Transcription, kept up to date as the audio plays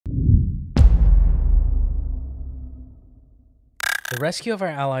rescue of our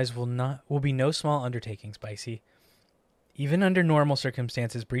allies will be no small undertaking, Spicy. Even under normal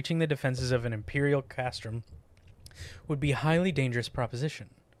circumstances, breaching the defenses of an Imperial castrum would be a highly dangerous proposition.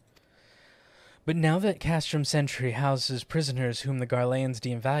 But now that Castrum Sentry houses prisoners whom the Garleans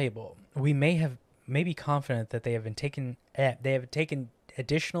deem valuable, we may be confident that they have taken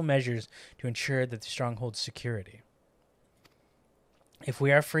additional measures to ensure that the stronghold's security. If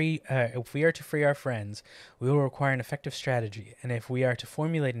we are to free our friends, we will require an effective strategy, and if we are to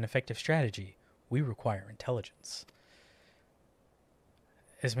formulate an effective strategy, we require intelligence.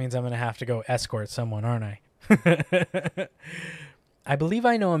 This means I'm going to have to go escort someone, aren't I? I believe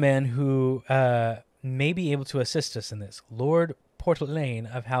I know a man who may be able to assist us in this. Lord Portelaine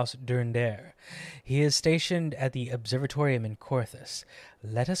of House Durndare. He is stationed at the Observatorium in Corthus.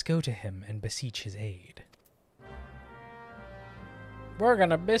 Let us go to him and beseech his aid. We're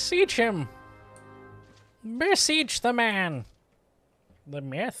gonna beseech him. Beseech the man. The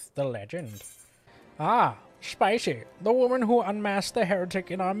myth, the legend. Ah, Spicy, the woman who unmasked the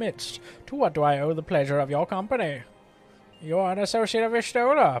heretic in our midst. To what do I owe the pleasure of your company? You're an associate of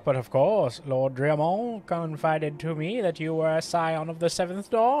Ishtola, but of course, Lord Dremont confided to me that you were a scion of the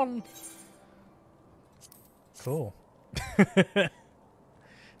Seventh Dawn. Cool.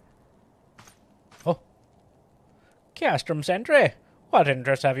 Oh. Castrum Sentry, what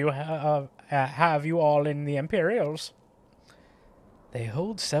interest have you all in the Imperials? They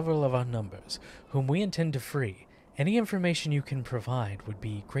hold several of our numbers, whom we intend to free. Any information you can provide would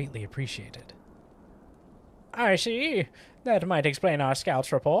be greatly appreciated. I see. That might explain our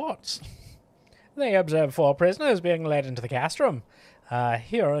scouts' reports. They observed 4 prisoners being led into the castrum. A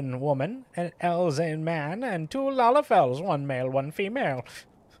Huron woman, an Elzane man, and 2 Lalafels, 1 male, 1 female.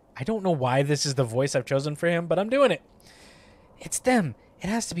 I don't know why this is the voice I've chosen for him, but I'm doing it. It's them. It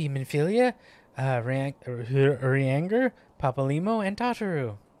has to be Minfilia, Rianger, Papalimo, and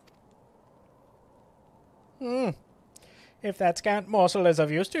Tataru. If that scant morsel is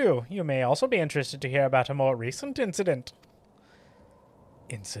of use to you, you may also be interested to hear about a more recent incident.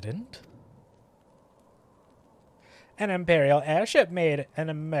 Incident? An Imperial airship made an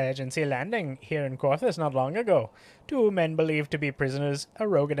emergency landing here in Corthus not long ago. 2 men believed to be prisoners, a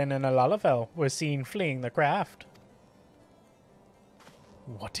Rogadin and a Lalafell, were seen fleeing the craft.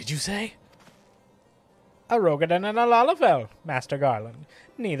 What did you say? A Rogadin and a Lalafell, Master Garland.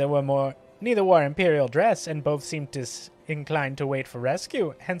 Neither wore Imperial dress, and both seemed inclined to wait for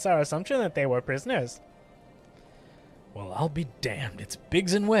rescue, hence our assumption that they were prisoners. Well, I'll be damned. It's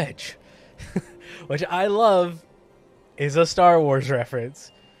Biggs and Wedge. Which I love is a Star Wars reference.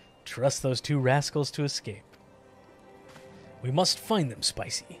 Trust those 2 rascals to escape. We must find them,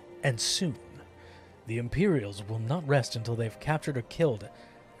 Spicy, and soon. The Imperials will not rest until they've captured or killed.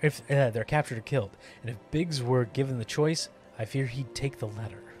 If they're captured or killed, and if Biggs were given the choice, I fear he'd take the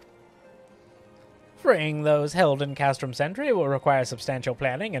latter. Freeing those held in Castrum Sentry will require substantial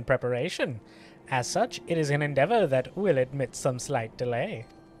planning and preparation. As such, it is an endeavor that will admit some slight delay.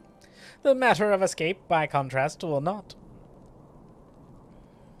 The matter of escape, by contrast, will not.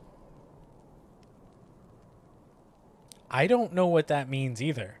 I don't know what that means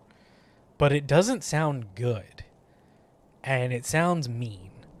either, but it doesn't sound good, and it sounds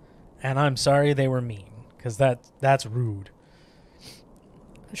mean, and I'm sorry they were mean, because that's rude.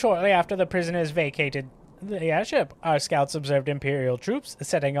 Shortly after the prisoners vacated the airship, our scouts observed Imperial troops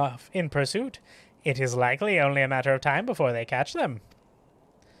setting off in pursuit. It is likely only a matter of time before they catch them.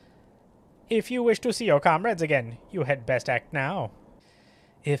 If you wish to see your comrades again, you had best act now.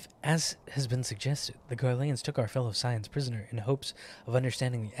 If, as has been suggested, the Garleans took our fellow scions prisoner in hopes of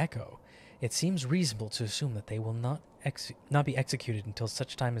understanding the echo, it seems reasonable to assume that they will not be executed until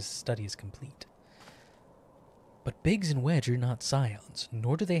such time as the study is complete. But Biggs and Wedge are not scions,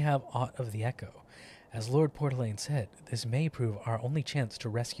 nor do they have aught of the echo. As Lord Portelaine said, this may prove our only chance to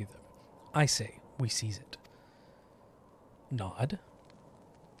rescue them. I say, we seize it. Nod.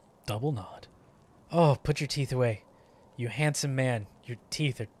 Double nod. Oh, put your teeth away. You handsome man, your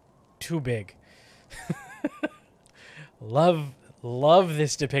teeth are too big. Love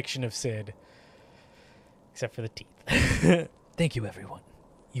this depiction of Sid. Except for the teeth. Thank you, everyone.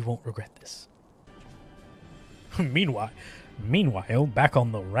 You won't regret this. Meanwhile, back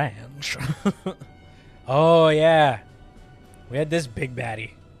on the ranch. Oh, yeah. We had this big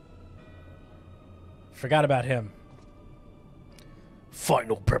baddie. Forgot about him.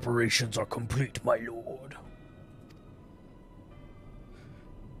 Final preparations are complete, my lord.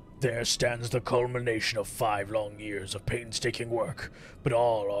 There stands the culmination of 5 long years of painstaking work, but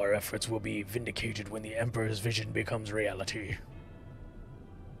all our efforts will be vindicated when the Emperor's vision becomes reality.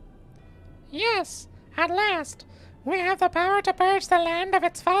 Yes, at last. We have the power to purge the land of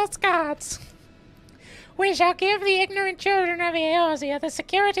its false gods. We shall give the ignorant children of Eorzea the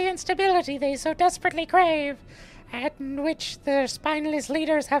security and stability they so desperately crave, and which their spineless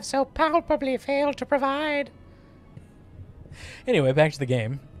leaders have so palpably failed to provide. Anyway, back to the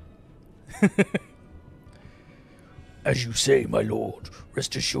game. As you say, my lord,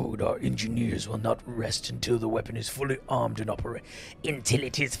 rest assured our engineers will not rest until the weapon is fully armed and Until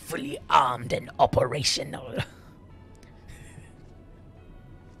it is fully armed and operational.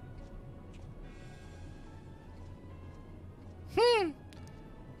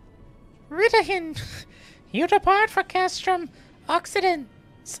 Rittahin, you depart for Castrum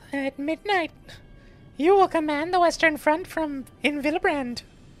Occidents at midnight. You will command the Western Front from Villebrand.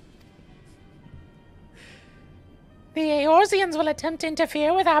 The Eorzeans will attempt to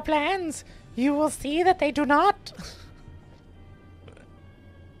interfere with our plans. You will see that they do not.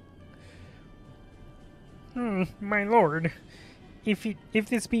 My lord, if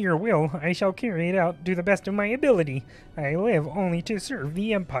this be your will, I shall carry it out to the best of my ability. I live only to serve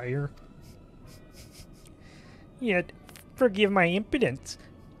the Empire. Yet, forgive my impudence,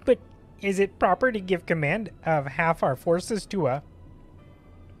 but is it proper to give command of half our forces to a...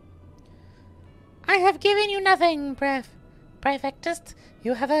 I have given you nothing, Prefectus.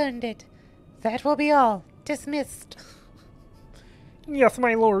 You have earned it. That will be all. Dismissed. Yes,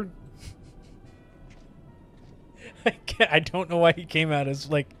 my lord. I don't know why he came out as,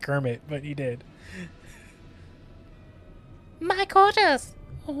 like, Kermit, but he did. My quarters.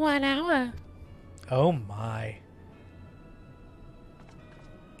 1 hour. Oh, my.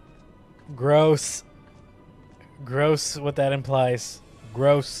 Gross. Gross what that implies.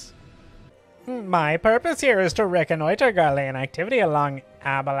 Gross. My purpose here is to reconnoiter Garlean activity along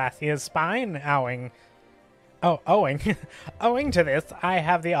Abalathia's spine, owing to this, I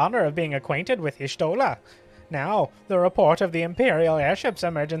have the honor of being acquainted with Ishtola. Now, the report of the Imperial airship's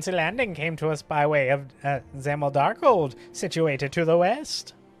emergency landing came to us by way of Zemel Darkhold, situated to the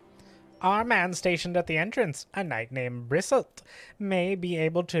west. Our man stationed at the entrance, a knight named Bristlet, may be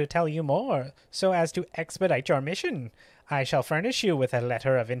able to tell you more, so as to expedite your mission. I shall furnish you with a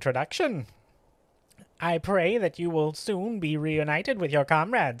letter of introduction. I pray that you will soon be reunited with your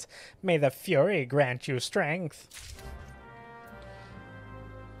comrades. May the Fury grant you strength.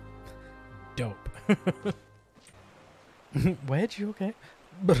 Dope. Wedge, you okay?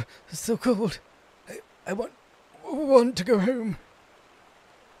 But it's so cold. I want to go home.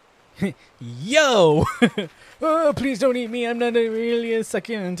 Yo! Oh, please don't eat me. I'm not really as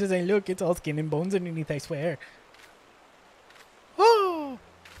succulent as I look. It's all skin and bones underneath, I swear. Oh!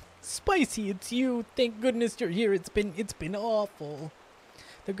 Spicy, it's you. Thank goodness you're here. It's been awful.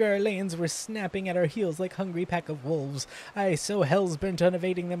 The Garleans were snapping at our heels like hungry pack of wolves. I so hell's bent on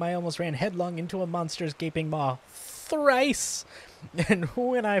evading them I almost ran headlong into a monster's gaping maw. Thrice! And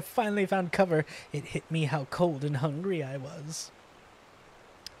when I finally found cover, it hit me how cold and hungry I was.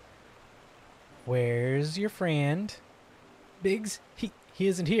 Where's your friend? Biggs? He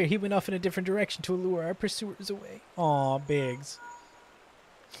isn't here. He went off in a different direction to lure our pursuers away. Aw, Biggs.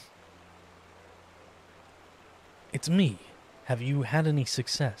 It's me. Have you had any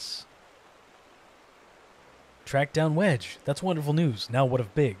success? Track down Wedge. That's wonderful news. Now what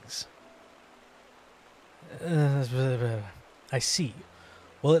of Biggs? I see.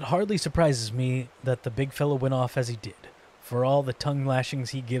 Well, it hardly surprises me that the big fellow went off as he did. For all the tongue lashings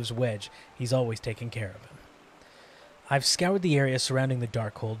he gives Wedge, he's always taken care of him. I've scoured the area surrounding the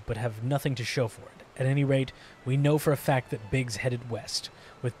Darkhold, but have nothing to show for it. At any rate, we know for a fact that Biggs headed west.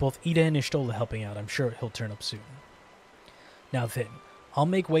 With both Ida and Ishtola helping out, I'm sure he'll turn up soon. Now then, I'll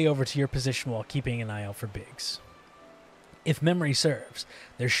make way over to your position while keeping an eye out for Biggs. If memory serves,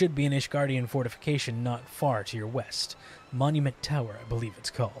 there should be an Ishgardian fortification not far to your west. Monument Tower, I believe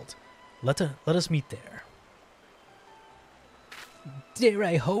it's called. Let us meet there. Dare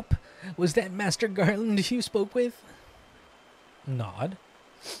I hope? Was that Master Garland you spoke with? Nod.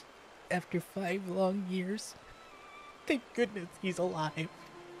 After 5 long years. Thank goodness he's alive.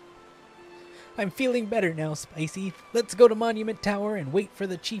 I'm feeling better now, Spicy. Let's go to Monument Tower and wait for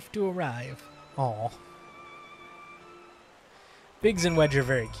the chief to arrive. Aw. Biggs and Wedge are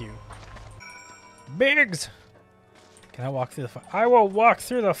very cute. Biggs! Can I walk through the fire? I will walk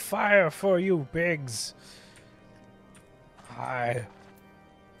through the fire for you, Biggs.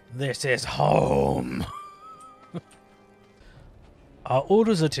 This is home. Our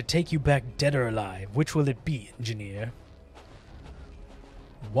orders are to take you back dead or alive. Which will it be, engineer?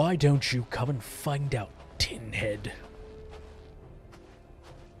 Why don't you come and find out, Tinhead?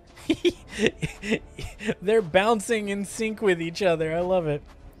 They're bouncing in sync with each other. I love it.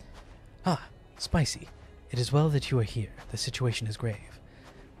 Ah, Spicy. It is well that you are here. The situation is grave.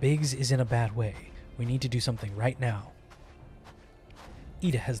 Biggs is in a bad way. We need to do something right now.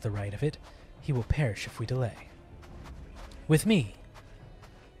 Ida has the right of it. He will perish if we delay. With me.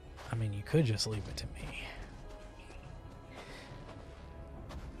 I mean, you could just leave it to me.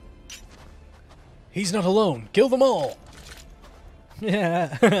 He's not alone. Kill them all.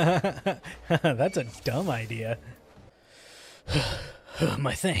 Yeah. That's a dumb idea.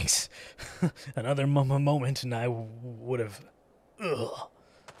 My thanks. Another moment and I would have... Ugh.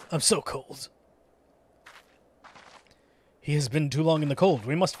 I'm so cold. He has been too long in the cold.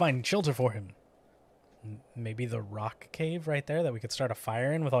 We must find shelter for him. Maybe the rock cave right there that we could start a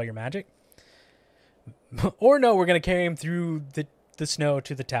fire in with all your magic? Or no, we're going to carry him through the snow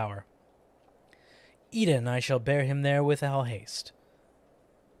to the tower. Ida and I shall bear him there with all haste.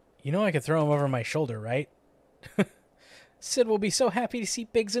 You know I could throw him over my shoulder, right? Sid will be so happy to see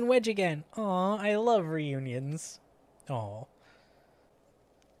Biggs and Wedge again. Aw, I love reunions. Aw.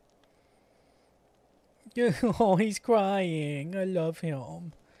 Oh, he's crying. I love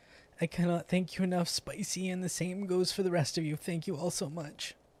him. I cannot thank you enough, Spicy, and the same goes for the rest of you. Thank you all so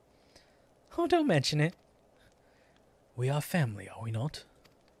much. Oh, don't mention it. We are family, are we not?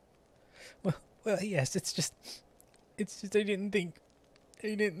 Well, yes, it's just I didn't think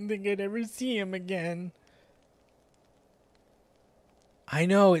I'd ever see him again. I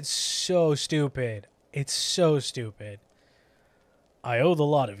know, it's so stupid. It's so stupid. I owe the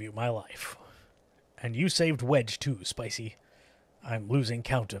lot of you my life. And you saved Wedge too, Spicy. I'm losing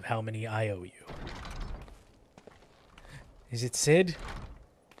count of how many I owe you. Is it Sid?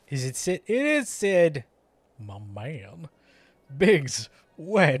 Is it Sid? It is Sid! My man. Biggs,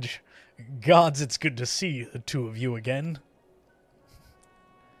 Wedge. Gods, it's good to see the two of you again.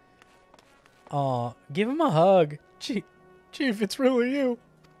 Aw, give him a hug. Chief, it's really you.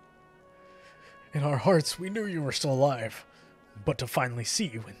 In our hearts, we knew you were still alive. But to finally see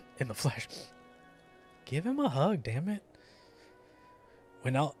you in the flesh... Give him a hug, damn it.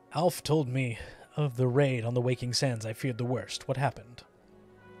 When Alf told me of the raid on the Waking Sands, I feared the worst. What happened?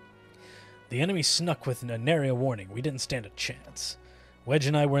 The enemy snuck with a nary warning. We didn't stand a chance. Wedge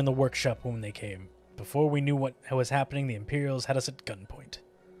and I were in the workshop when they came. Before we knew what was happening, the Imperials had us at gunpoint.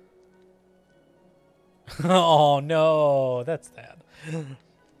 Oh, no. That's sad.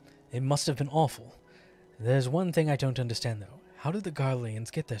 It must have been awful. There's one thing I don't understand, though. How did the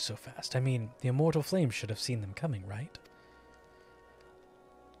Garleans get there so fast? I mean, the immortal flames should have seen them coming, right?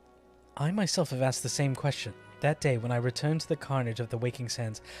 I myself have asked the same question. That day, when I returned to the carnage of the Waking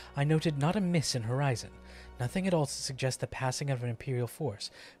Sands, I noted not a miss in horizon. Nothing at all to suggest the passing of an Imperial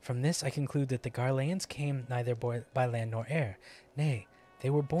force. From this, I conclude that the Garleans came neither by land nor air. Nay, they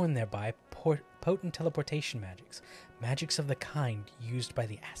were born there by potent teleportation magics. Magics of the kind used by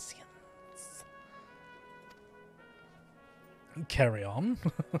the Ascians. Carry on.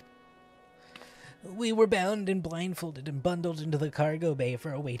 We were bound and blindfolded and bundled into the cargo bay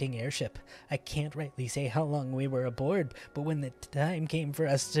for a waiting airship. I can't rightly say how long we were aboard, but when the time came for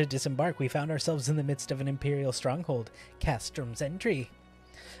us to disembark, we found ourselves in the midst of an Imperial stronghold, Castrom's Entry.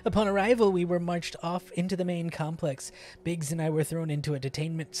 Upon arrival, we were marched off into the main complex. Biggs and I were thrown into a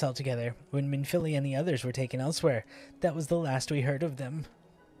detainment cell together. When Minfili and the others were taken elsewhere, that was the last we heard of them.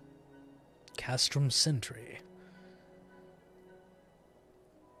 Castrom's Entry.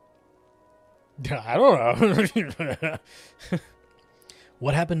 I don't know.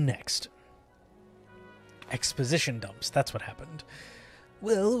 What happened next? Exposition dumps, that's what happened.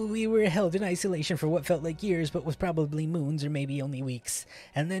 Well, we were held in isolation for what felt like years, but was probably moons or maybe only weeks.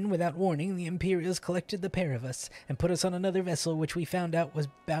 And then, without warning, the Imperials collected the pair of us and put us on another vessel which we found out was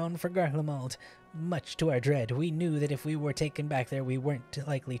bound for Garlemald. Much to our dread, we knew that if we were taken back there, we weren't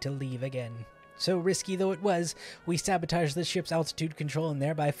likely to leave again. So risky though it was, we sabotaged the ship's altitude control and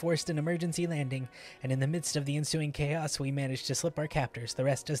thereby forced an emergency landing. And in the midst of the ensuing chaos, we managed to slip our captors. The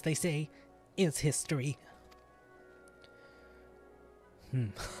rest, as they say, is history.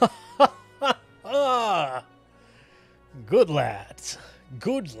 Good lads.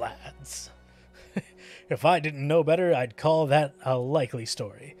 Good lads. If I didn't know better, I'd call that a likely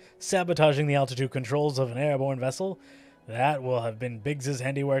story. Sabotaging the altitude controls of an airborne vessel? That will have been Biggs's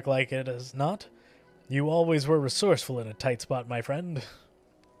handiwork like it is not. You always were resourceful in a tight spot, my friend.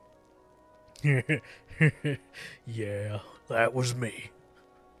 Yeah, that was me.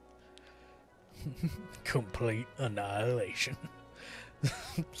 Complete annihilation.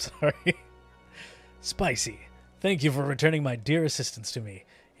 Sorry. Spicy, thank you for returning my dear assistance to me.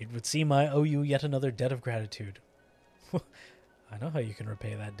 It would seem I owe you yet another debt of gratitude. I know how you can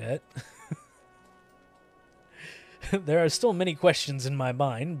repay that debt. There are still many questions in my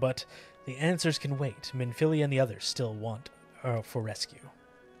mind, but The answers can wait. Minfilia and the others still want for rescue.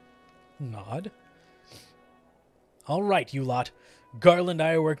 Nod. All right, you lot. Garland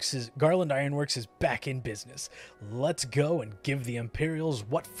Ironworks is back in business. Let's go and give the Imperials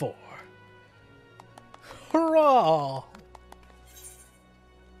what for. Hurrah!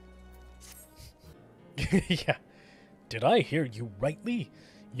 Yeah. Did I hear you rightly?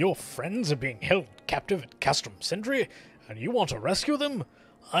 Your friends are being held captive at Castrum Sentry, and you want to rescue them?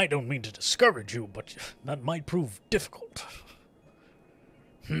 I don't mean to discourage you, but that might prove difficult.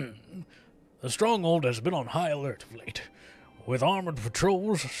 The stronghold has been on high alert of late, with armored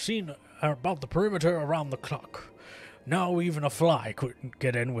patrols seen about the perimeter around the clock. Now even a fly couldn't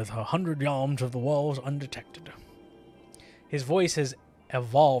get in with 100 yards of the walls undetected. His voice has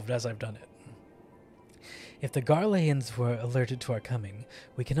evolved as I've done it. If the Garleans were alerted to our coming,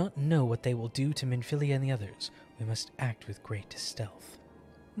 we cannot know what they will do to Minfilia and the others. We must act with great stealth.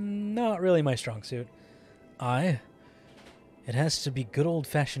 Not really my strong suit. It has to be good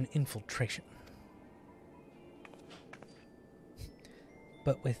old-fashioned infiltration.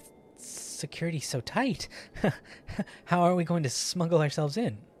 But with security so tight, how are we going to smuggle ourselves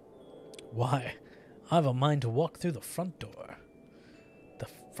in? Why, I've a mind to walk through the front door. The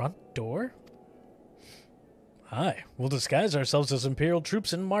front door? Aye, we'll disguise ourselves as Imperial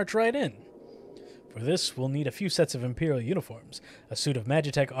troops and march right in. For this, we'll need a few sets of Imperial uniforms, a suit of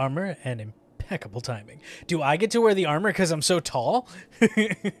Magitech armor, and impeccable timing. Do I get to wear the armor because I'm so tall?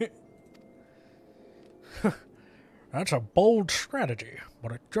 That's a bold strategy,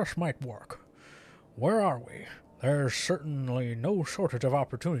 but it just might work. Where are we? There's certainly no shortage of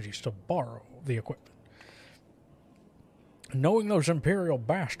opportunities to borrow the equipment. Knowing those Imperial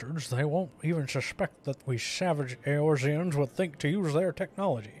bastards, they won't even suspect that we savage Eorzeans would think to use their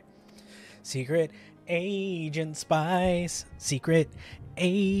technology. Secret Agent Spice. Secret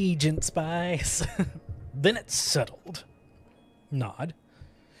Agent Spice. Then it's settled. Nod.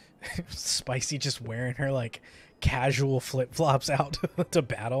 Spicy just wearing her, like, casual flip-flops out to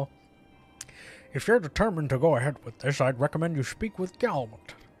battle. If you're determined to go ahead with this, I'd recommend you speak with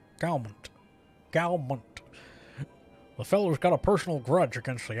Galmont. The fellow's got a personal grudge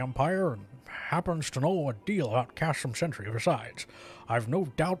against the Empire and happens to know a deal about Castrum Sentry besides. I've no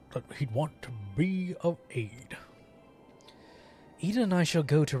doubt that he'd want to be of aid. Eda and I shall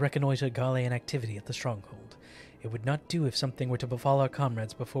go to reconnoiter Garlean activity at the stronghold. It would not do if something were to befall our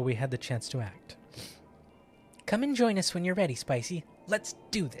comrades before we had the chance to act. Come and join us when you're ready, Spicy. Let's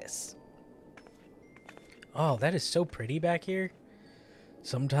do this. Oh, that is so pretty back here.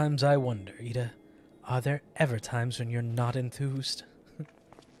 Sometimes I wonder, Eda, are there ever times when you're not enthused?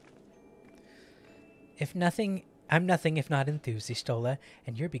 I'm nothing if not enthused, Istola,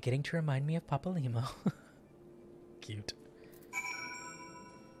 and you're beginning to remind me of Papa Limo. Cute.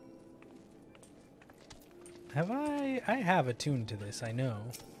 I have attuned to this, I know.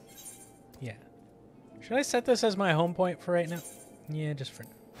 Yeah. Should I set this as my home point for right now? Yeah, just for now.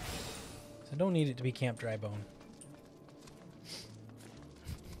 I don't need it to be Camp Drybone.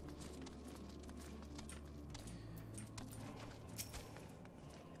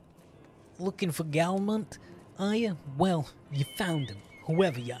 Looking for Galmont, are you? Well, you found him,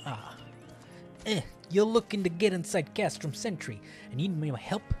 whoever you are. You're looking to get inside Castrum Sentry, and you need my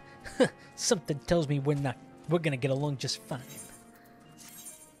help? Something tells me we're gonna get along just fine.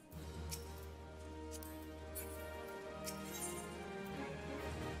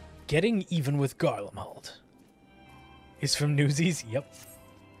 Getting even with Garlemald. Is from Newsies? Yep.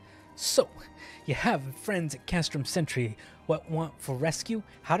 So, you have friends at Castrum Sentry what want for rescue?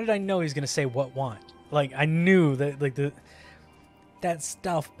 How did I know he was going to say what want? Like, I knew that, like, that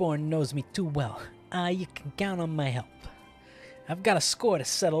Stealthborn knows me too well. You can count on my help. I've got a score to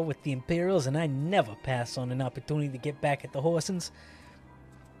settle with the Imperials, and I never pass on an opportunity to get back at the Horsens.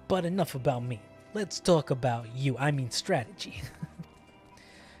 But enough about me. Let's talk about you. I mean strategy.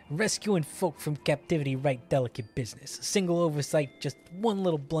 Rescuing folk from captivity, right delicate business. A single oversight, just one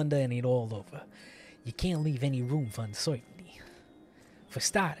little blunder and it's all over. You can't leave any room for uncertainty. For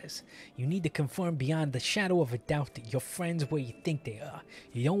starters, you need to confirm beyond the shadow of a doubt that your friends where you think they are.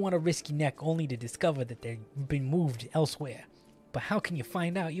 You don't want to risk your neck only to discover that they've been moved elsewhere. But how can you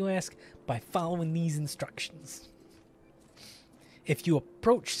find out, you ask? By following these instructions. If you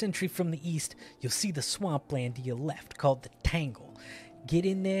approach Sentry from the east, you'll see the swampland to your left called the Tangle. Get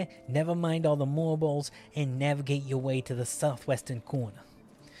in there, never mind all the moorballs, and navigate your way to the southwestern corner.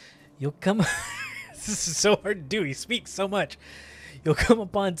 You'll come... This is so hard to do. He speaks so much. You'll come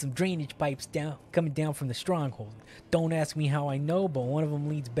upon some drainage pipes coming down from the stronghold. Don't ask me how I know, but one of them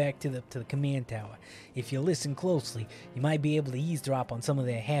leads back to the command tower. If you listen closely, you might be able to eavesdrop on some of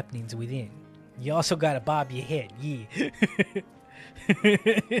the happenings within. You also gotta bob your head, yeah.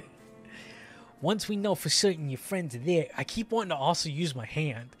 Once we know for certain your friends are there, I keep wanting to also use my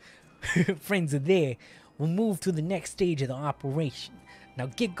hand. Friends are there, we'll move to the next stage of the operation. Now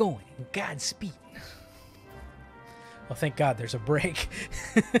get going, and Godspeed. Well, thank God there's a break.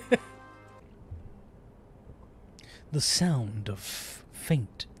 The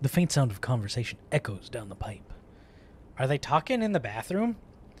faint sound of conversation echoes down the pipe. Are they talking in the bathroom?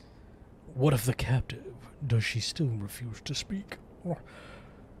 What of the captive? Does she still refuse to speak?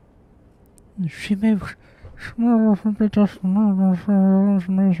 She may... I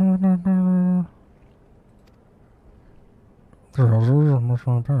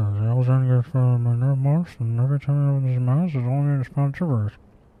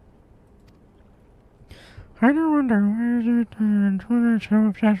do wonder, where is it and whether it's so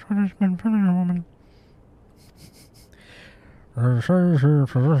obsessed with has been filling a woman? They say she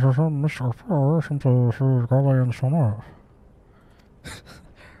possesses some mystical power, something she's godly and so much.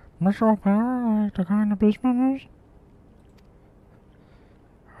 Mystical power, like the kind of policeman knows?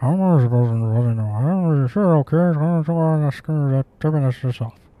 How am I supposed to really know? I'm really sure, okay, it's going to go that screw that turbiness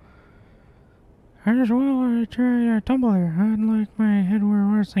herself. I just will try a tumbler. I'd like my head where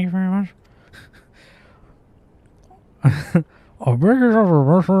it was, thank you very much. I'll break it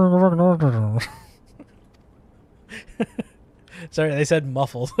over. Sorry, they said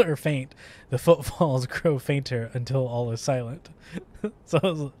muffled or faint. The footfalls grow fainter until all is silent.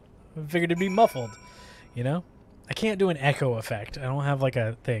 So I figured it'd be muffled, you know? I can't do an echo effect. I don't have like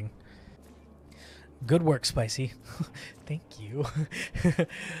a thing. Good work, Spicy. Thank you.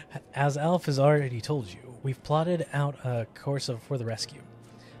 As Alf has already told you, we've plotted out a course for the rescue.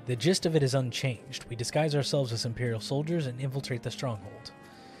 The gist of it is unchanged. We disguise ourselves as Imperial soldiers and infiltrate the stronghold.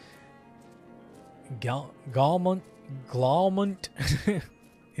 Galmont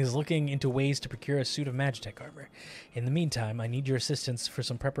is looking into ways to procure a suit of Magitech armor. In the meantime, I need your assistance for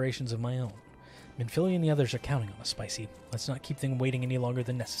some preparations of my own. Minfili and the others are counting on us, Spicy. Let's not keep them waiting any longer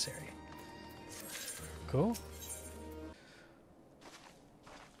than necessary. Cool.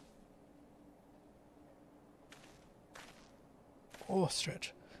 Oh,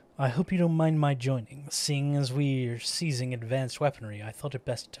 Stretch. I hope you don't mind my joining. Seeing as we're seizing advanced weaponry, I thought it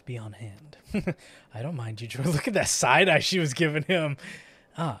best to be on hand. I don't mind you, Joy. Look at that side eye she was giving him.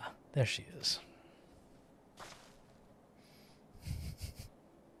 Ah, there she is.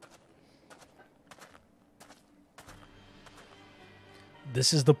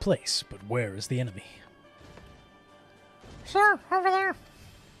 This is the place, but where is the enemy? Sir, over there.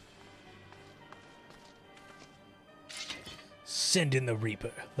 Send in the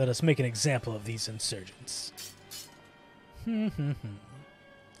Reaper. Let us make an example of these insurgents.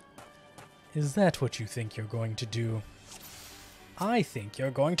 Is that what you think you're going to do? I think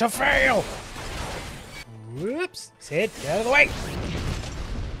you're going to fail! Whoops! Sid, get out of the way!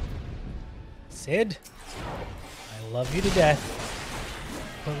 Sid, I love you to death,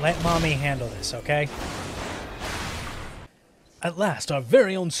 but let Mommy handle this, okay? At last, our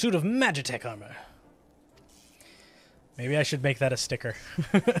very own suit of Magitech armor. Maybe I should make that a sticker.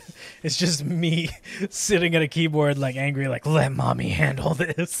 It's just me sitting at a keyboard like angry, like, let Mommy handle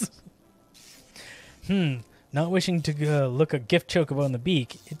this. Not wishing to look a gift chocobo in the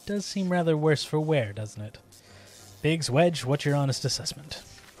beak, it does seem rather worse for wear, doesn't it? Biggs, Wedge, what's your honest assessment?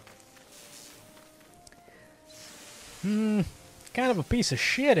 Kind of a piece of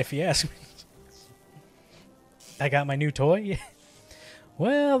shit, if you ask me. I got my new toy?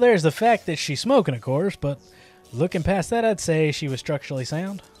 Well, there's the fact that she's smoking, of course, but looking past that, I'd say she was structurally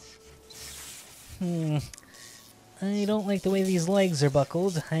sound. I don't like the way these legs are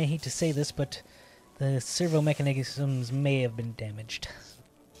buckled. I hate to say this, but the servo mechanisms may have been damaged.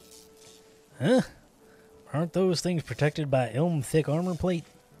 Huh? Aren't those things protected by thick armor plate?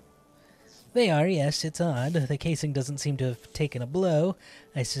 They are, yes. It's odd. The casing doesn't seem to have taken a blow.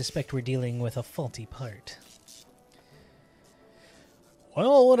 I suspect we're dealing with a faulty part.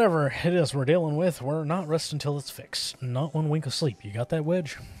 Well, whatever it is we're dealing with, we're not rest until it's fixed. Not one wink of sleep. You got that,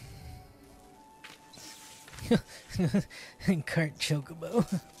 Wedge? Cart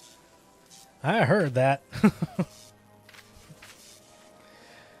chocobo. I heard that.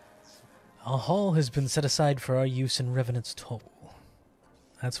 A hall has been set aside for our use in Revenant's Toll.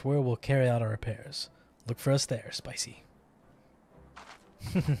 That's where we'll carry out our repairs. Look for us there, Spicy.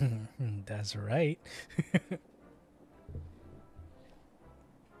 That's right.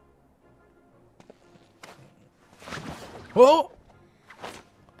 Whoa!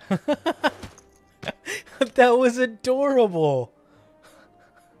 That was adorable.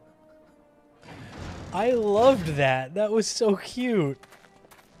 I loved that. That was so cute.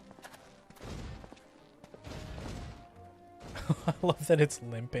 I love that it's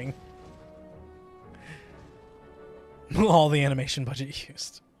limping. All the animation budget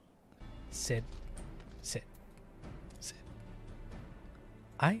used. Sid. Sid. Sid.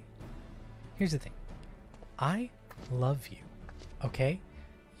 Here's the thing. I love you. Okay?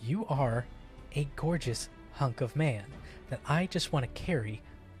 You are a gorgeous hunk of man that I just want to carry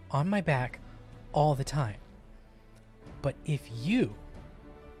on my back all the time. But if you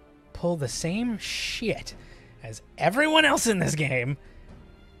pull the same shit as everyone else in this game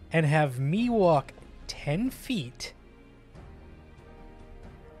and have me walk 10 feet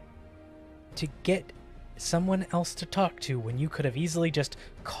to get someone else to talk to when you could have easily just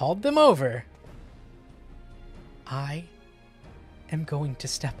called them over, I am going to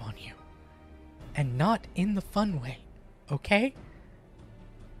step on you. And not in the fun way, okay?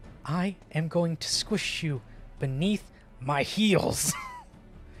 I am going to squish you beneath my heels.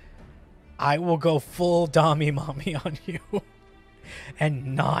 I will go full Dommy Mommy on you.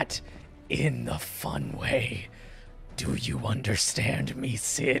 And not in the fun way. Do you understand me,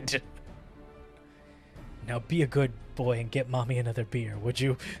 Sid? Now be a good boy and get Mommy another beer, would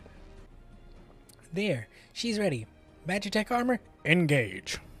you? There, she's ready. Magitech armor,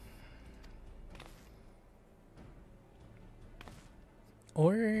 engage.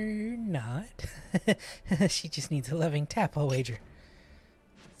 Or not. She just needs a loving tap, I'll wager.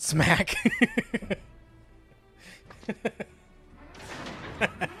 Smack.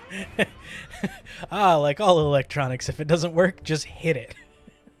 Like all electronics, if it doesn't work, just hit it.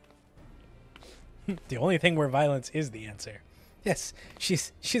 The only thing where violence is the answer. Yes,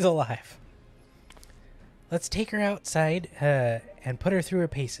 she's alive. Let's take her outside and put her through her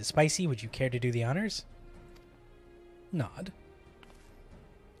paces. Spicy, would you care to do the honors? Nod.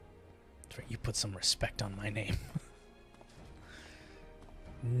 That's right, you put some respect on my name.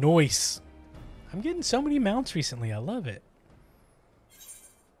 Nice. I'm getting so many mounts recently. I love it.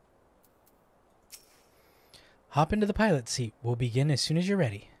 Hop into the pilot seat. We'll begin as soon as you're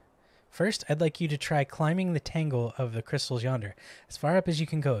ready. First, I'd like you to try climbing the tangle of the crystals yonder, as far up as you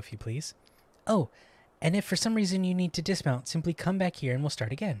can go, if you please. Oh, and if for some reason you need to dismount, simply come back here and we'll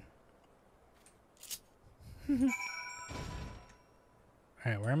start again. Alright,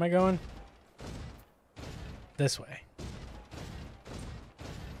 where am I going? This way.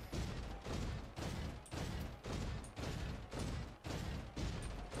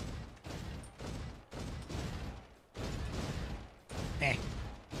 Eh.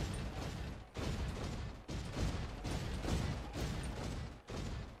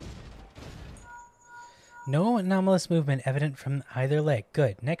 No anomalous movement evident from either leg.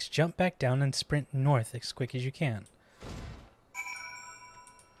 Good. Next, jump back down and sprint north as quick as you can.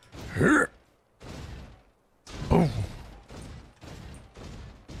 Boom.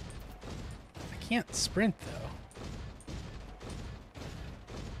 I can't sprint, though.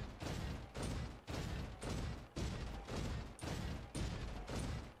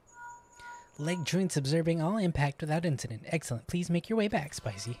 Leg joints absorbing all impact without incident. Excellent. Please make your way back,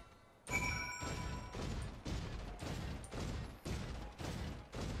 Spicy.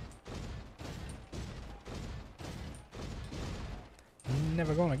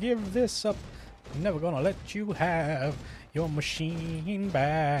 Never gonna give this up. Never gonna let you have your machine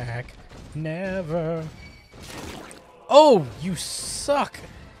back. Never. Oh, you suck.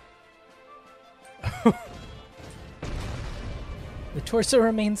 The torso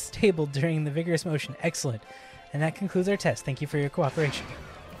remains stable during the vigorous motion. Excellent. And that concludes our test. Thank you for your cooperation.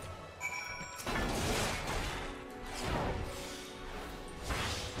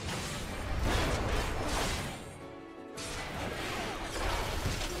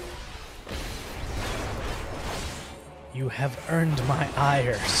 You have earned my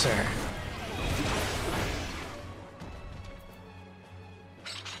ire, sir.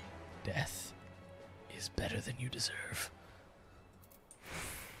 Death is better than you deserve.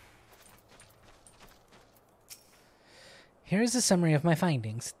 Here is a summary of my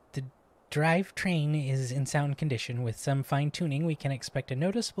findings. The drivetrain is in sound condition. With some fine-tuning, we can expect a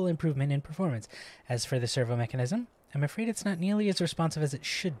noticeable improvement in performance. As for the servo mechanism, I'm afraid it's not nearly as responsive as it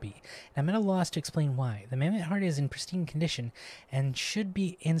should be, and I'm at a loss to explain why. The mammoth heart is in pristine condition and should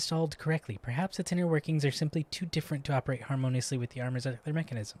be installed correctly. Perhaps its inner workings are simply too different to operate harmoniously with the armor's other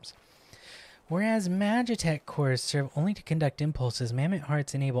mechanisms. Whereas Magitech cores serve only to conduct impulses, mammoth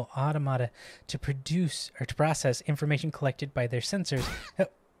hearts enable automata to produce or to process information collected by their sensors.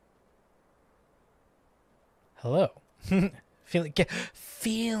 Hello.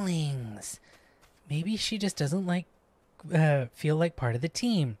 Feelings. Maybe she just doesn't like feel like part of the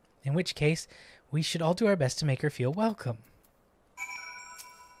team. In which case, we should all do our best to make her feel welcome.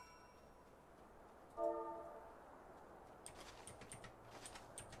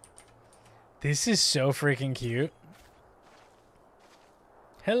 This is so freaking cute.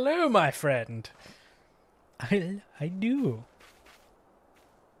 Hello, my friend. I do.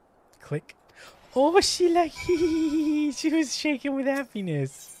 Click. Oh, she like she was shaking with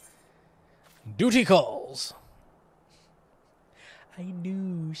happiness. Duty calls. I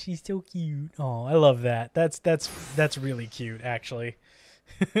do. She's so cute. Oh, I love that. That's really cute, actually.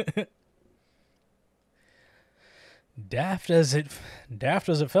 Daft as it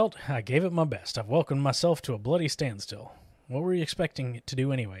felt, I gave it my best. I've welcomed myself to a bloody standstill. What were you expecting it to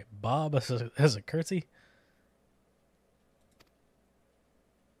do anyway? Bob as a curtsy?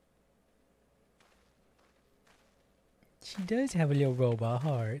 She does have a little robot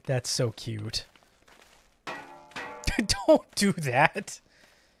heart. That's so cute. Don't do that.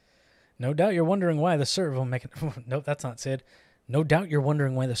 No doubt you're wondering why the servo mechanism... Nope, that's not Sid. No doubt you're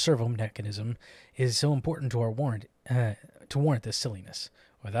wondering why the servo mechanism is so important to our warrant this silliness.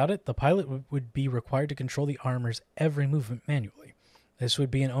 Without it, the pilot would be required to control the armor's every movement manually. This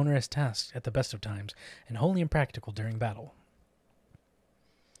would be an onerous task at the best of times, and wholly impractical during battle.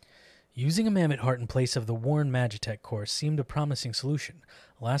 Using a mammoth heart in place of the worn Magitech core seemed a promising solution.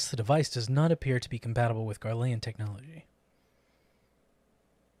 Alas, the device does not appear to be compatible with Garlean technology.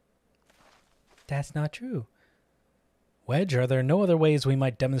 That's not true. Wedge, are there no other ways we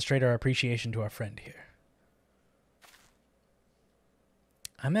might demonstrate our appreciation to our friend here?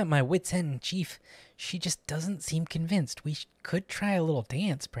 I'm at my wit's end, Chief. She just doesn't seem convinced. We could try a little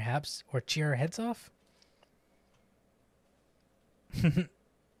dance, perhaps, or cheer her heads off?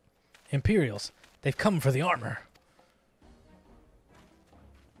 Imperials, they've come for the armor.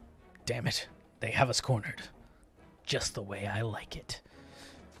 Damn it, they have us cornered. Just the way I like it.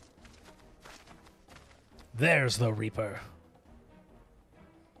 There's the Reaper.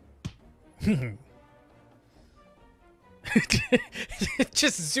 It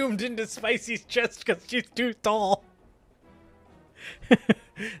just zoomed into Spicy's chest because she's too tall.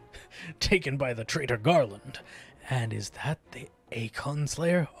 Taken by the traitor Garland. And is that the Acon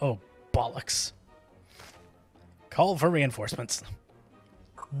Slayer? Oh, bollocks. Call for reinforcements.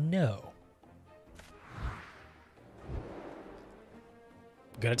 No.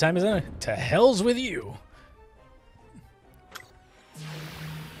 Good a time as any. To hell's with you.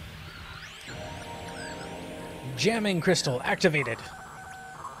 Jamming crystal activated.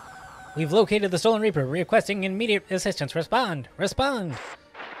 We've located the Stolen Reaper, requesting immediate assistance. Respond! Respond!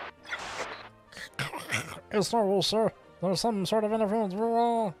 Yes, sir, well, sir. There's some sort of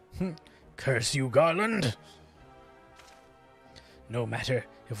interference. Curse you, Garland! No matter.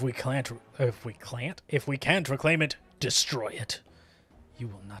 If we can't reclaim it, destroy it. You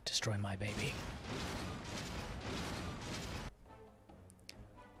will not destroy my baby.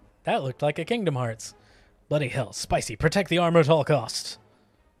 That looked like a Kingdom Hearts. Bloody hell, Spicy, protect the armor at all costs.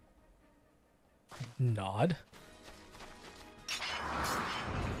 Nod.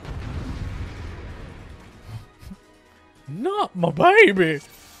 Not my baby!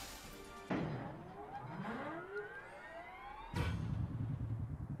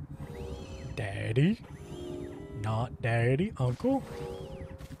 Daddy? Not daddy? Uncle?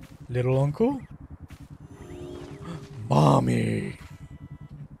 Little uncle? Mommy!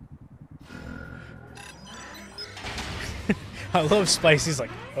 I love Spicy's like,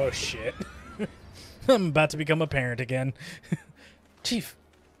 oh shit. I'm about to become a parent again. Chief,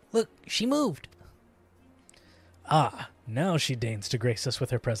 look, she moved. Ah, now she deigns to grace us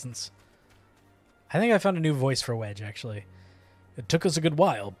with her presence. I think I found a new voice for Wedge, actually. It took us a good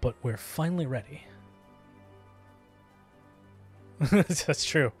while, but we're finally ready. That's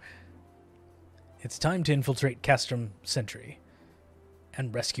true. It's time to infiltrate Castrum Sentry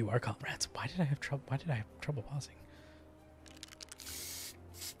and rescue our comrades. Why did I have trouble pausing?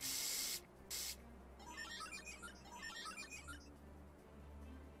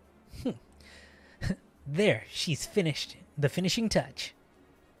 There, she's finished. The finishing touch.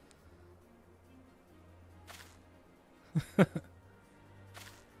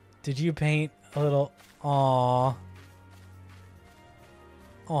 Did you paint a little... Aww.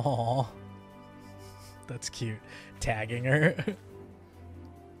 Aww. That's cute. Tagging her.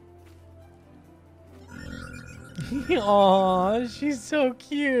 Aww, she's so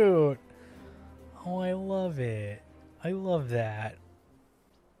cute. Oh, I love it. I love that.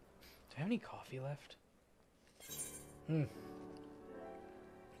 Do I have any coffee left?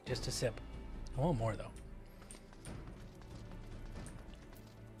 Just a sip. I want more, though.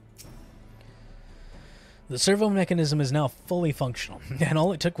 The servo mechanism is now fully functional, and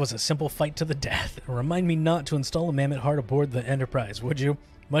all it took was a simple fight to the death. Remind me not to install a mammoth heart aboard the Enterprise, would you?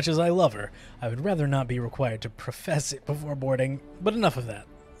 Much as I love her, I would rather not be required to profess it before boarding, but enough of that.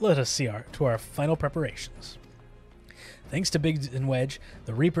 Let us see to our final preparations. Thanks to Biggs and Wedge,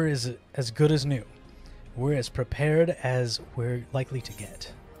 the Reaper is as good as new. We're as prepared as we're likely to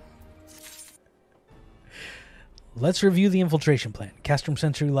get. Let's review the infiltration plan. Castrum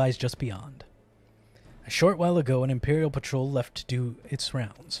Sentry lies just beyond. A short while ago, an Imperial patrol left to do its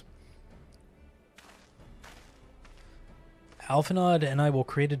rounds. Alphanod and I will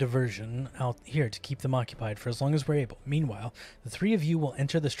create a diversion out here to keep them occupied for as long as we're able. Meanwhile, the three of you will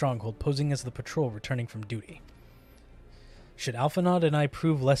enter the stronghold, posing as the patrol returning from duty. Should Alphanod and I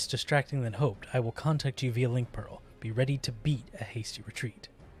prove less distracting than hoped, I will contact you via Link Pearl. Be ready to beat a hasty retreat.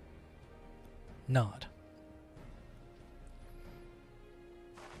 Nod.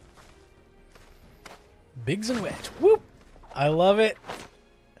 Biggs and Wedge. Whoop! I love it.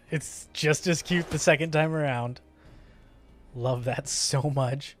 It's just as cute the second time around. Love that so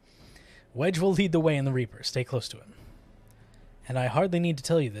much. Wedge will lead the way in the Reaper. Stay close to him. And I hardly need to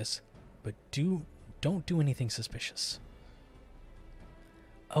tell you this, but don't do anything suspicious.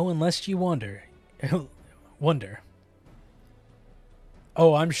 Oh, unless you wonder.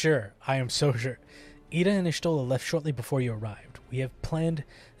 Oh, I'm sure. I am so sure. Ida and Ishtola left shortly before you arrived. We have planned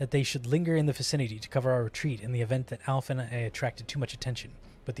that they should linger in the vicinity to cover our retreat in the event that Alpha and I attracted too much attention,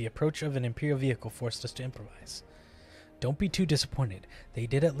 but the approach of an Imperial vehicle forced us to improvise. Don't be too disappointed. They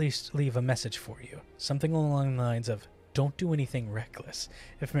did at least leave a message for you. Something along the lines of, don't do anything reckless,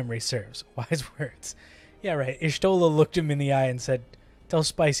 if memory serves. Wise words. Yeah, right. Ishtola looked him in the eye and said, tell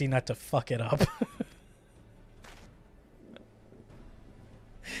Spicy not to fuck it up.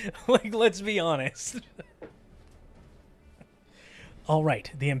 Like, let's be honest.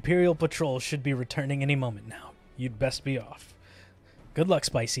 Alright, the Imperial Patrol should be returning any moment now. You'd best be off. Good luck,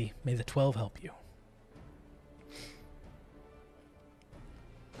 Spicy. May the 12 help you.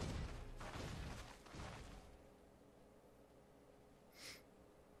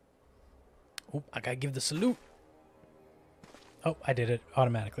 Oh, I gotta give the salute. Oh, I did it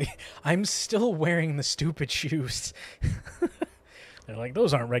automatically. I'm still wearing the stupid shoes. They're like,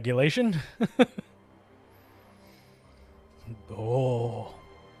 those aren't regulation. Oh.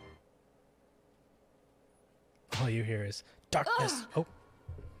 All you hear is darkness. Oh.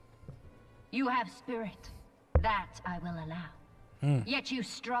 You have spirit. That I will allow. Yet you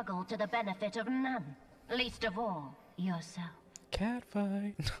struggle to the benefit of none. Least of all, yourself.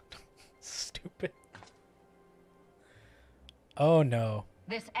 Catfight. Stupid. Oh no.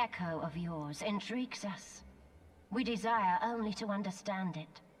 This echo of yours intrigues us. We desire only to understand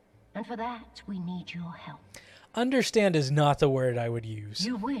it. And for that, we need your help. Understand is not the word I would use.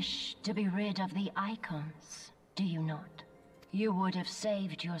 You wish to be rid of the icons, do you not? You would have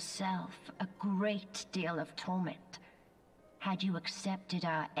saved yourself a great deal of torment had you accepted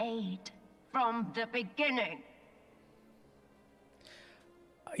our aid from the beginning.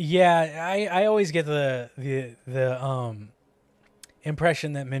 Yeah, I always get the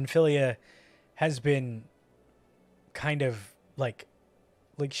impression that Minfilia has been kind of like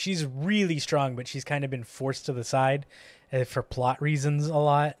she's really strong, but she's kind of been forced to the side for plot reasons a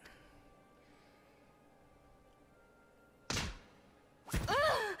lot.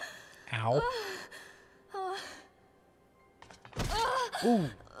 Ow. Ooh.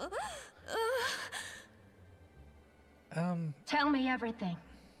 Tell me everything,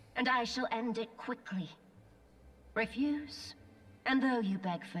 and I shall end it quickly. Refuse, and though you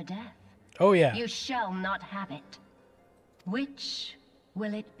beg for death, Oh yeah. you shall not have it. Which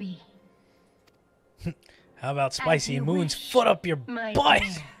will it be? How about Spicy you Moon's wish, foot up your my butt?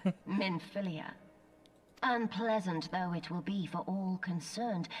 dear Minfilia. Unpleasant though it will be for all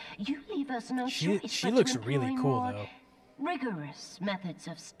concerned, you leave us no choice She but looks to really employ cool more though. rigorous methods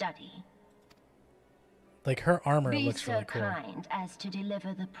of study. Like her armor Be looks so really cool. kind as to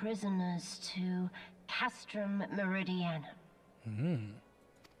deliver the prisoners to Castrum Meridianum.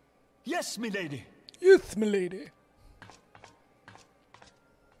 Yes, milady. Yes, milady.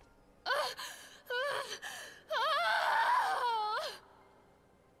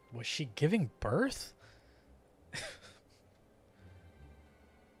 Was she giving birth?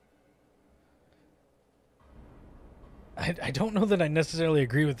 I don't know that I necessarily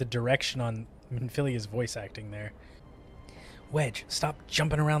agree with the direction on Minfilia's voice acting there. Wedge, stop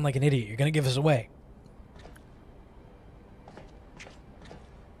jumping around like an idiot. You're gonna give us away.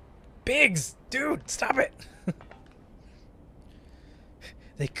 Biggs! Dude, stop it!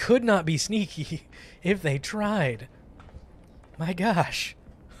 They could not be sneaky if they tried. My gosh.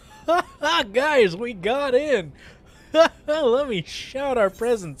 Guys, we got in! Let me shout our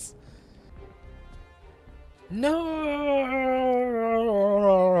presence. No!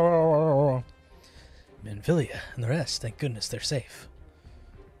 Manvilia and the rest, thank goodness they're safe.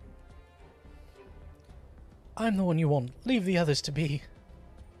 I'm the one you want. Leave the others to be.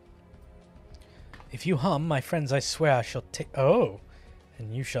 If you harm my friends, I swear I shall take... Oh!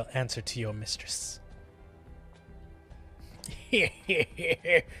 And you shall answer to your mistress.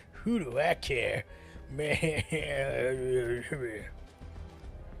 Who do I care?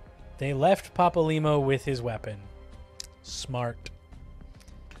 They left Papalimo with his weapon. Smart.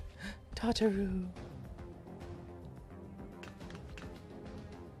 Tataru.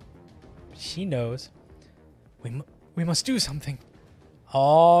 She knows. We must do something.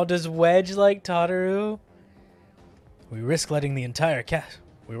 Oh, does Wedge like Tataru? We risk letting the entire cast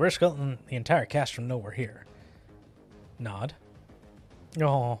from know we're here. Nod.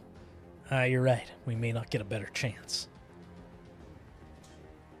 Oh, you're right. We may not get a better chance.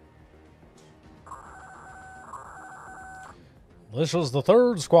 This is the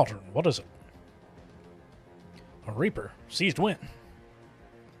 3rd squadron. What is it? A Reaper. Seized when?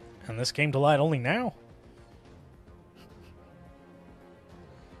 And this came to light only now?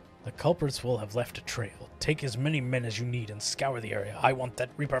 The culprits will have left a trail. Take as many men as you need and scour the area. I want that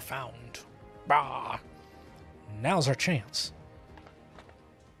Reaper found. Bah! Now's our chance.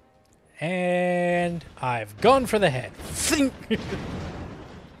 And I've gone for the head. Think!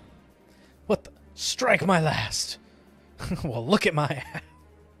 What the? Strike my last. Well, look at my...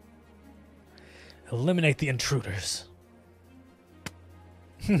 Eliminate the intruders.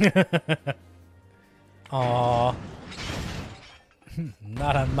 Aww.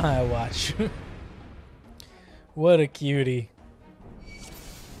 Not on my watch. What a cutie.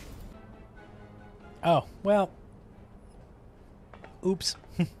 Oh, well. Oops.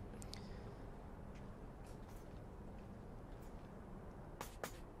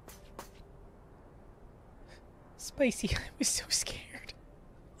 Spicy, I was so scared.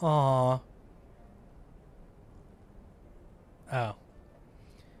 Aww. Oh.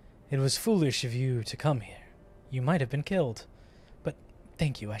 It was foolish of you to come here. You might have been killed. But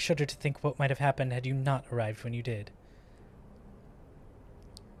thank you. I shudder to think what might have happened had you not arrived when you did.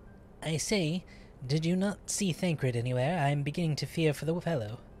 I say, did you not see Thancred anywhere? I am beginning to fear for the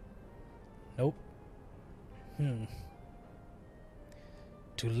fellow. Nope.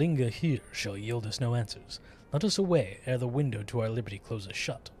 To linger here shall yield us no answers. Let us away ere the window to our liberty closes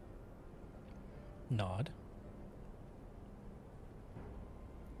shut. Nod.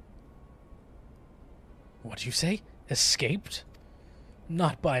 What do you say? Escaped?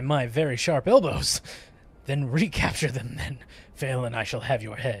 Not by my very sharp elbows. Then recapture them, then. Fail, and I shall have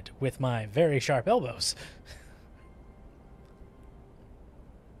your head, with my very sharp elbows.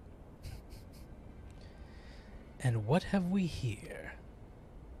 And what have we here?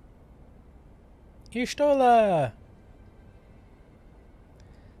 Ishtola!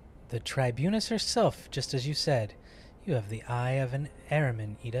 The Tribunus herself, just as you said. You have the eye of an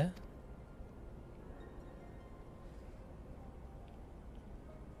Araman, Ida.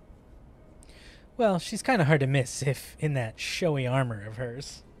 Well, she's kind of hard to miss if in that showy armor of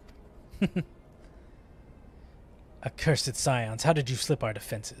hers. Accursed scions, how did you slip our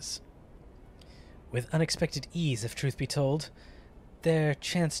defenses? With unexpected ease, if truth be told. There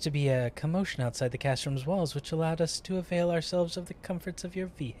chanced to be a commotion outside the castroom's walls, which allowed us to avail ourselves of the comforts of your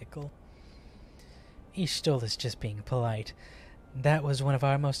vehicle. Ishtola is just being polite. That was one of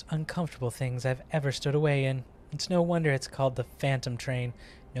our most uncomfortable things I've ever stood away in. It's no wonder it's called the Phantom Train.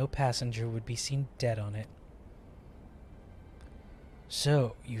 No passenger would be seen dead on it.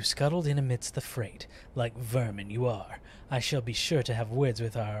 So, you scuttled in amidst the freight. Like vermin you are. I shall be sure to have words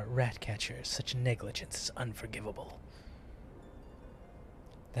with our rat catchers. Such negligence is unforgivable.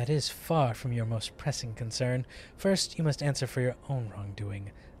 That is far from your most pressing concern. First, you must answer for your own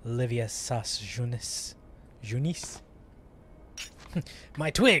wrongdoing. Livia Sas Junis. Junis? My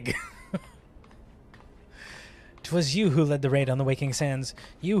twig! 'Twas you who led the raid on the Waking Sands.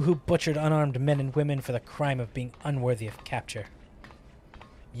 You who butchered unarmed men and women for the crime of being unworthy of capture.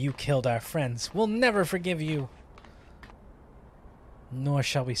 You killed our friends. We'll never forgive you. Nor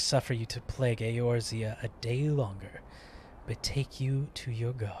shall we suffer you to plague Eorzea a day longer. Betake you to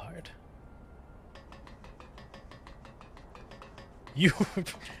your guard. You...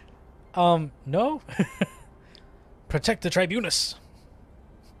 no? Protect the Tribunus.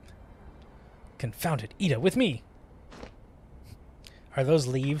 Confound it. Ida, with me. Are those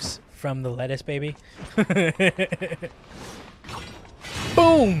leaves from the lettuce, baby?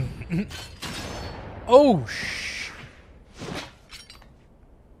 Boom! Oh,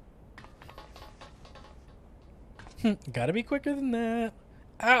 Gotta be quicker than that.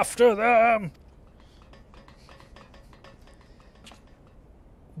 After them!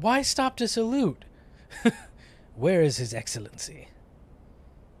 Why stop to salute? Where is His Excellency?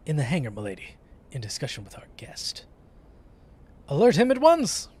 In the hangar, milady. In discussion with our guest. Alert him at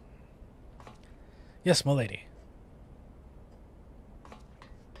once! Yes, milady.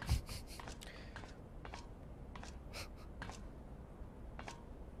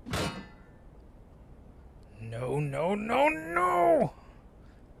 No, no, no, no!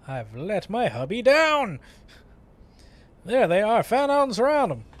 I've let my hubby down! There they are, fan out and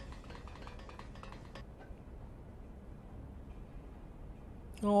surround them.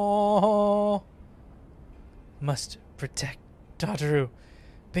 Oh, must protect Tataru.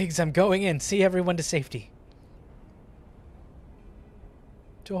 Biggs, I'm going in. See everyone to safety.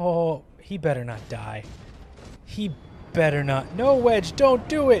 Oh, he better not die. He better not. No, Wedge, don't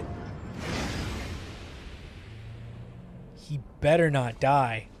do it. He better not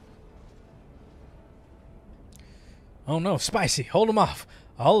die. Oh no, Spicy, hold him off.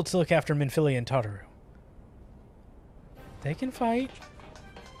 I'll look after Minfili and Tataru. They can fight.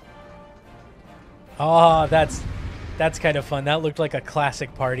 Oh, that's kind of fun. That looked like a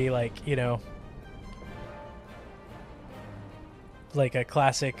classic party, like, you know, like a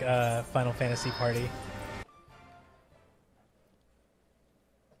classic Final Fantasy party.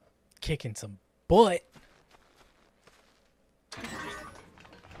 Kicking some butt.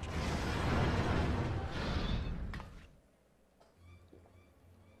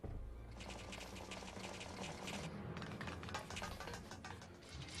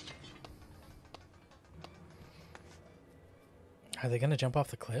 Are they going to jump off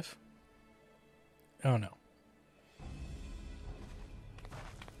the cliff? Oh, no.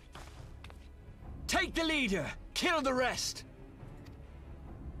 Take the leader! Kill the rest!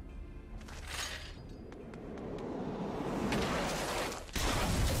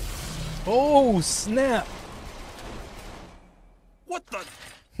 Oh, snap! What the?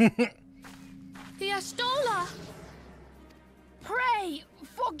 The Astola! Pray,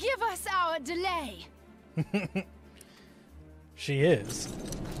 forgive us our delay. She is.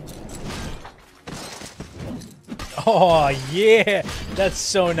 Oh, yeah! That's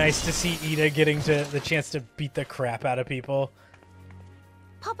so nice to see Ida getting the chance to beat the crap out of people.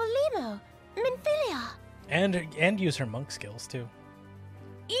 Papa Limo, Minfilia. And use her monk skills, too.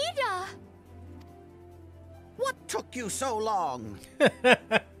 Ida! What took you so long?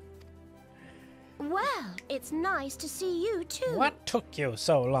 Well, it's nice to see you too. What took you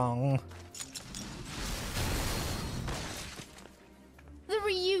so long? The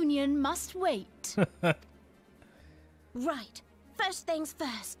reunion must wait. Right. First things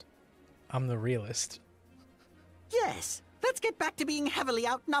first. I'm the realist. Yes, let's get back to being heavily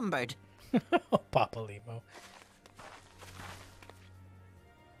outnumbered. Papa Limo.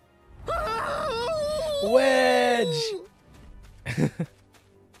 Wedge!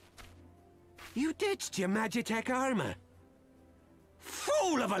 You ditched your Magitech armor.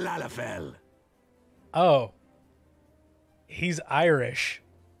 Fool of a Lalafell! Oh. He's Irish.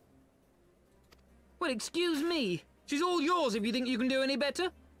 Well, excuse me. She's all yours if you think you can do any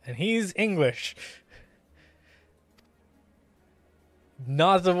better. And he's English.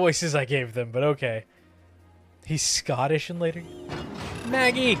 Not the voices I gave them, but okay. He's Scottish and later...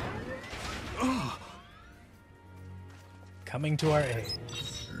 Maggie! Coming to our aid.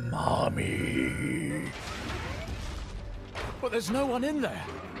 Mommy! But there's no one in there.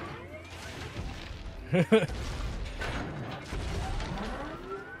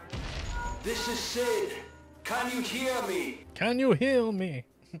 This is Sid. Can you hear me? Can you heal me?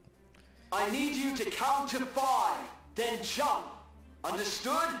 I need you to count to 5, then jump.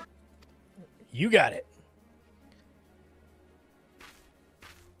 Understood? You got it.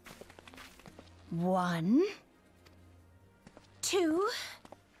 1, 2.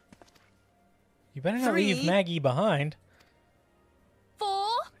 You better not 3. leave Maggie behind. 4.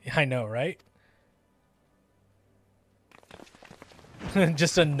 I know, right?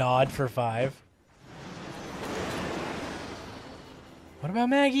 Just a nod for 5. What about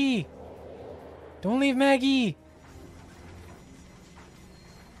Maggie? Don't leave Maggie.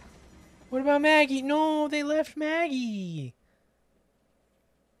 What about Maggie? No, they left Maggie.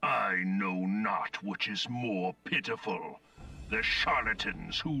 I know not which is more pitiful, the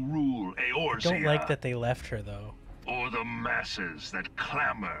charlatans who rule Eorzea. Don't like that they left her, though. Or the masses that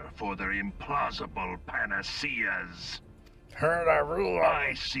clamor for their implausible panaceas. Her the ruler.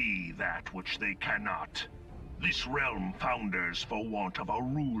 I see that which they cannot. This realm founders for want of a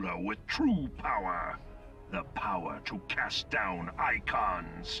ruler with true power. the power to cast down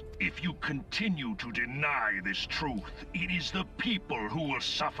icons. If you continue to deny this truth, it is the people who will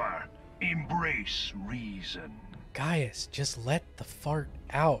suffer. Embrace reason. Gaius, just let the fart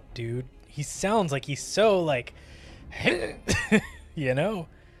out, dude. He sounds like he's so, like, you know?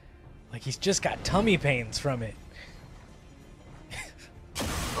 Like he's just got tummy pains from it.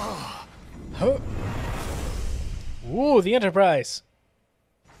 Huh. Ooh, the Enterprise.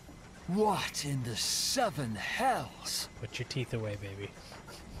 What in the seven hells? Put your teeth away, baby.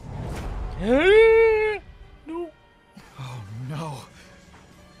 No. Oh no.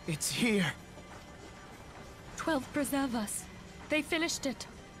 It's here. 12 preserve us. They finished it.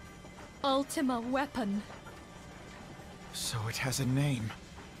 Ultima weapon. So it has a name.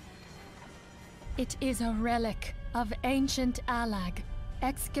 It is a relic of ancient Alag,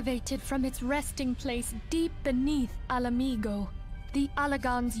 excavated from its resting place deep beneath Alamigo. The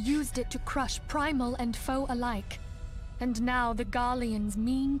Alagons used it to crush primal and foe alike. And now the Garleans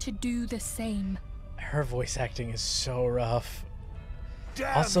mean to do the same. Her voice acting is so rough.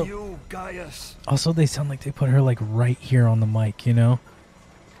 Damn also, you, Gaius. Also, they sound like they put her like right here on the mic, you know?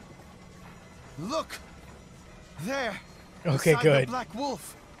 Look! There! Okay, beside good. The Black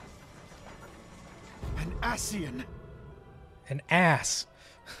Wolf. An Ascian. An ass.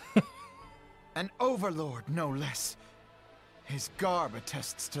 An overlord, no less. His garb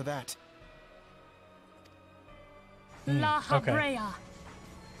attests to that. La okay. Habrea.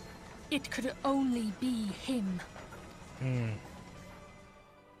 It could only be him.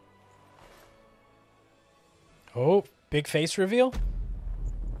 Oh, big face reveal?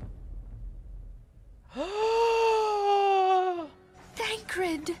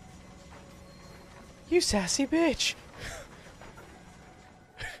 Thancred! You sassy bitch!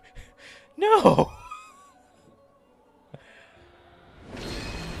 No!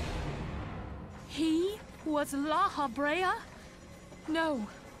 He was La Habrea? No.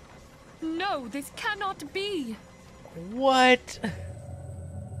 No, this cannot be. What?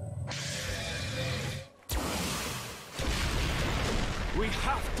 We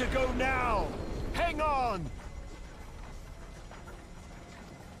have to go now! Hang on!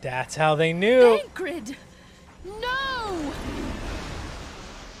 That's how they knew. Thancred! No!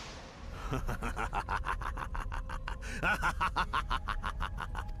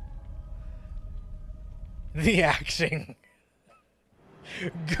 The acting.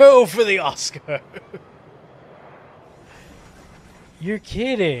 Go for the Oscar. You're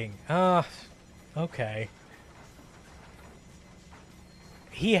kidding. Okay.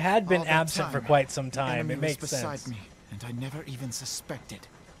 He had been absent for quite some time. It makes sense. Me, and I never even suspected.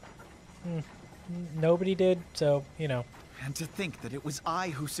 Nobody did, so, you know. And to think that it was I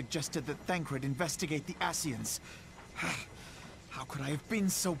who suggested that Thancred investigate the Ascians. How could I have been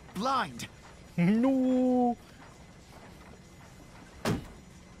so blind? No.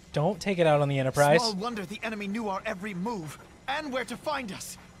 Don't take it out on the Enterprise. Small wonder the enemy knew our every move and where to find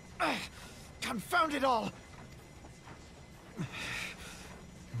us. Confound it all!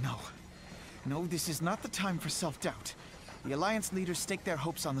 No, this is not the time for self-doubt. The Alliance leaders staked their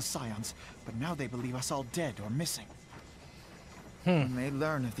hopes on the Scions, but now they believe us all dead or missing. When they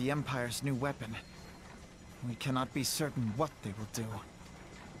learn of the Empire's new weapon, we cannot be certain what they will do.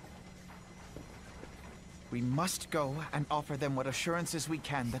 We must go and offer them what assurances we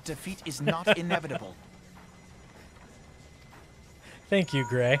can that defeat is not inevitable. Thank you,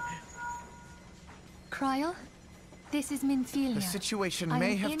 Gray. Cryle, this is Minfilia. The situation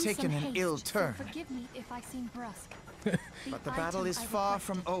may have taken an ill turn. So forgive me if I seem brusque. But the battle is far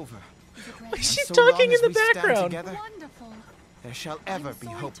from over. She's so talking long as in the we stand background. Together, Wonderful. there shall ever be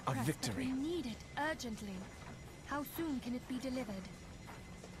hope of victory. We need it urgently. How soon can it be delivered?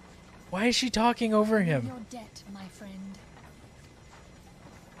 Why is she talking over him? Your debt, my friend.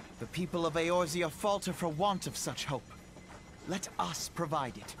 The people of Eorzea falter for want of such hope. Let us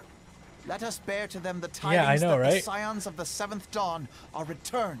provide it. Let us bear to them the tidings that the Scions of the Seventh Dawn are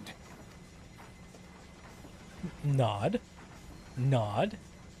returned. Nod. Nod.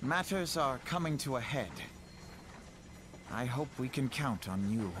 Matters are coming to a head. I hope we can count on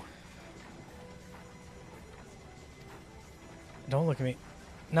you. Don't look at me.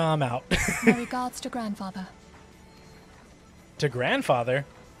 No, I'm out. My regards to grandfather. To grandfather?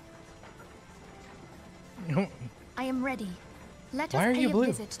 I am ready. Let Why us are pay you a blue?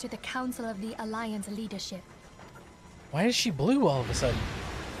 visit to the Council of the Alliance leadership. Why is she blue all of a sudden?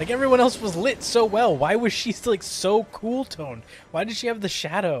 Like everyone else was lit so well. Why was she like so cool toned? Why did she have the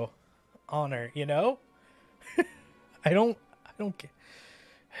shadow on her, you know? I don't get.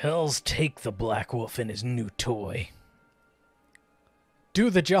 Hell's take the Black Wolf and his new toy. Do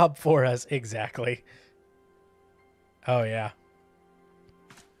the job for us, exactly. Oh, yeah.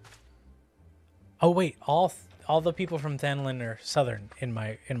 Oh, wait. All the people from Thanlin are southern in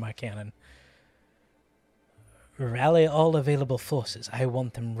my canon. Rally all available forces. I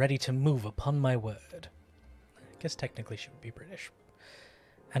want them ready to move upon my word. I guess technically she would be British.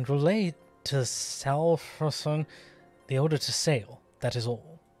 And relay to Salfrosson the order to sail. That is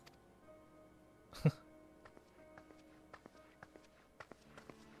all.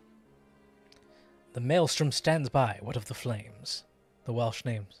 The maelstrom stands by. What of the flames? The Welsh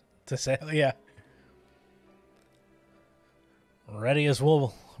names to sail. Yeah. Ready as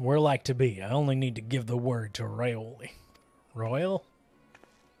we're like to be. I only need to give the word to Raioli. Royal?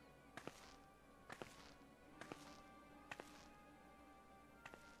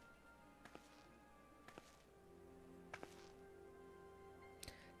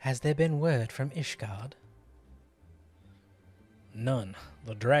 Has there been word from Ishgard? None.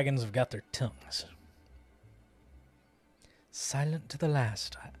 The dragons have got their tongues. Silent to the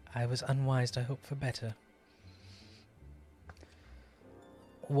last. I was unwise to hope for better.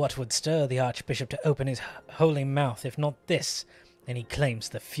 What would stir the Archbishop to open his holy mouth, if not this? And he claims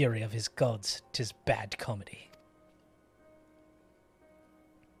the fury of his gods. 'Tis bad comedy.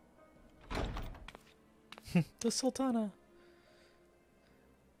 The Sultana.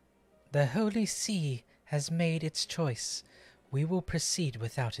 The Holy See has made its choice. We will proceed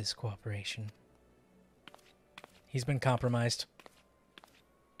without his cooperation. He's been compromised.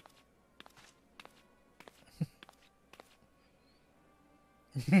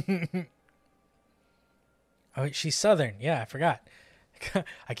 Oh, she's southern. Yeah, I forgot.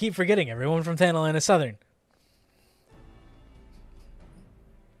 I keep forgetting everyone from Thanalan is southern.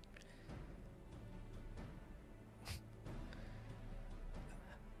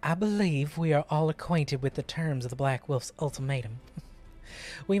 I believe we are all acquainted with the terms of the Black Wolf's ultimatum.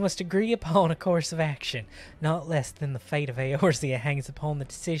 We must agree upon a course of action, not less than the fate of Eorzea hangs upon the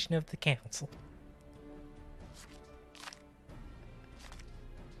decision of the council.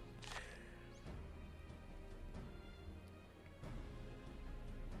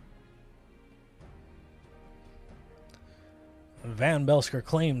 Van Belsker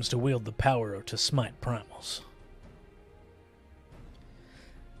claims to wield the power to smite primals.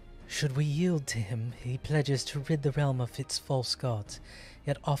 Should we yield to him, he pledges to rid the realm of its false gods,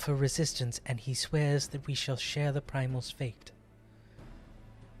 yet offer resistance, and he swears that we shall share the primal's fate.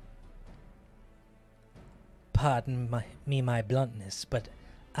 Pardon my bluntness, but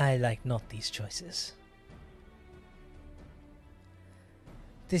I like not these choices.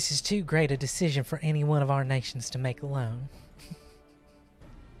 This is too great a decision for any one of our nations to make alone.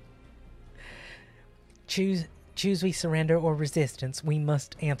 Choose we surrender or resistance, we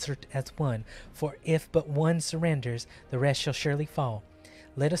must answer as one, for if but one surrenders, the rest shall surely fall.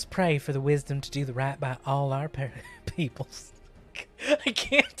 Let us pray for the wisdom to do the right by all our peoples. I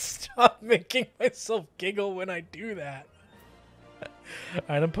can't stop making myself giggle when I do that.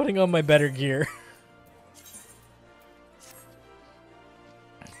 Alright, I'm putting on my better gear.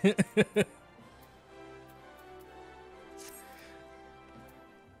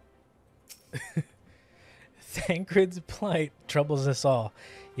 Thancred's plight troubles us all,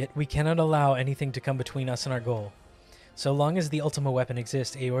 yet we cannot allow anything to come between us and our goal. So long as the Ultima weapon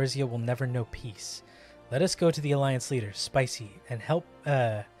exists, Eorzea will never know peace. Let us go to the Alliance leaders, Spicy, and help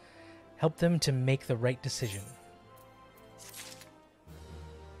them to make the right decision.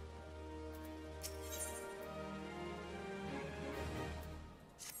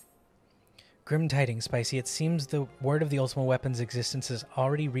 Grim tidings, Spicy. It seems the word of the Ultima weapon's existence has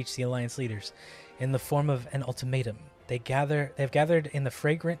already reached the Alliance leaders in the form of an ultimatum. They've gathered in the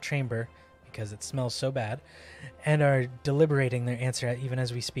fragrant chamber, because it smells so bad, and are deliberating their answer even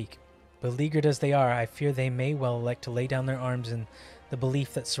as we speak. Beleaguered as they are, I fear they may well elect to lay down their arms in the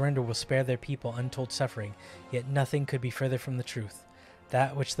belief that surrender will spare their people untold suffering, yet nothing could be further from the truth.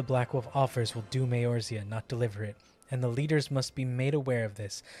 That which the Black Wolf offers will doom Eorzea, not deliver it, and the leaders must be made aware of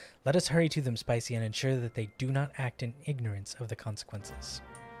this. Let us hurry to them, Spicy, and ensure that they do not act in ignorance of the consequences.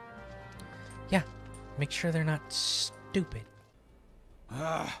 Yeah, make sure they're not stupid.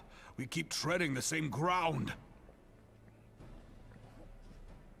 We keep treading the same ground.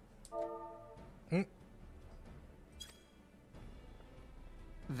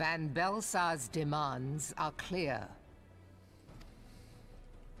 Van Belsar's demands are clear.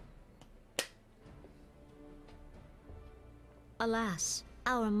 Alas,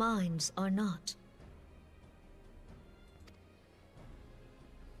 our minds are not.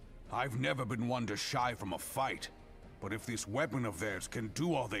 I've never been one to shy from a fight, but if this weapon of theirs can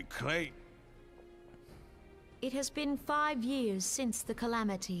do all they claim... It has been 5 years since the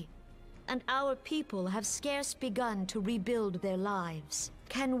calamity, and our people have scarce begun to rebuild their lives.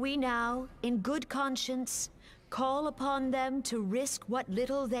 Can we now, in good conscience, call upon them to risk what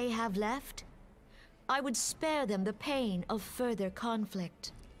little they have left? I would spare them the pain of further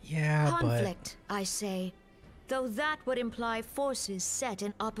conflict. Yeah, conflict, I say, though that would imply forces set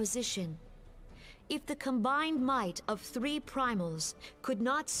in opposition. If the combined might of 3 primals could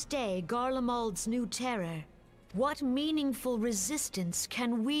not stay Garlemald's new terror, what meaningful resistance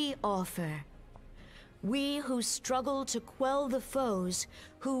can we offer? We who struggle to quell the foes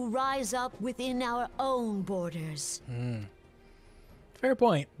who rise up within our own borders. Fair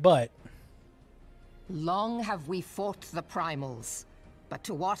point, but... Long have we fought the primals, but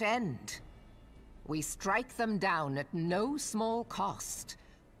to what end? We strike them down at no small cost,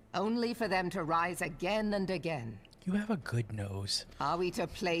 only for them to rise again and again. You have a good nose. Are we to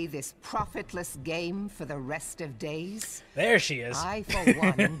play this profitless game for the rest of days? There she is. I, for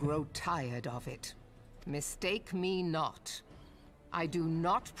one, grow tired of it. Mistake me not. I do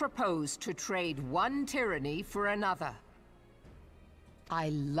not propose to trade one tyranny for another. I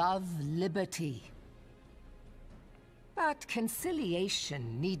love liberty. But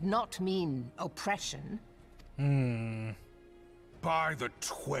conciliation need not mean oppression. By the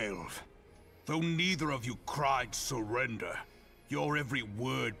 12. Though neither of you cried surrender, your every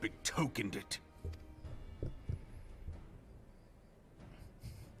word betokened it.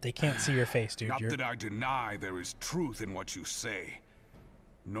 They can't see your face, dude. Not that I deny there is truth in what you say,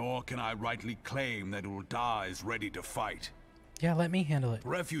 nor can I rightly claim that Ul'dah is ready to fight. Yeah, let me handle it.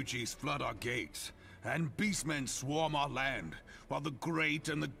 Refugees flood our gates, and beastmen swarm our land, while the great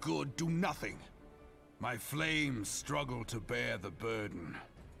and the good do nothing. My flames struggle to bear the burden.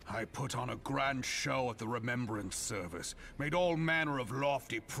 I put on a grand show at the Remembrance Service, made all manner of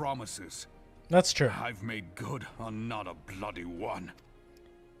lofty promises. That's true. I've made good on not a bloody one.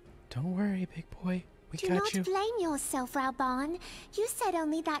 Don't worry, big boy. We Do got not you. blame yourself, Reborn. You said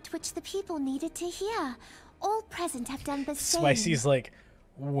only that which the people needed to hear. All present have done the same. Spicy's like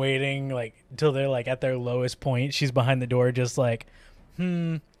waiting like till they're like at their lowest point. She's behind the door just like,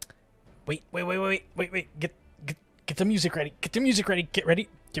 wait. Get the music ready. Get the music ready. Get ready.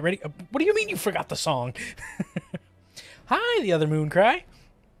 Get ready. What do you mean you forgot the song? Hi, the other moon cry.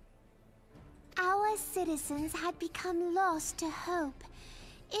 Our citizens had become lost to hope.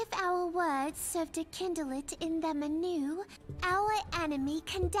 If our words serve to kindle it in them anew, our enemy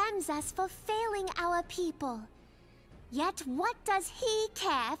condemns us for failing our people. Yet what does he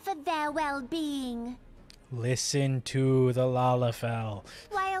care for their well-being? Listen to the Lalafell.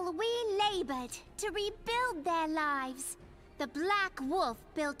 While we labored to rebuild their lives, the Black Wolf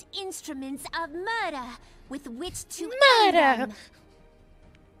built instruments of murder with which to end them.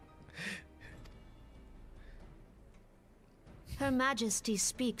 Her Majesty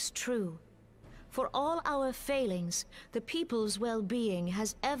speaks true. For all our failings, the people's well-being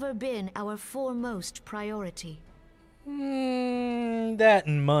has ever been our foremost priority. That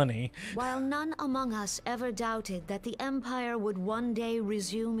and money. While none among us ever doubted that the Empire would one day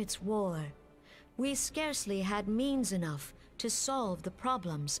resume its war, we scarcely had means enough to solve the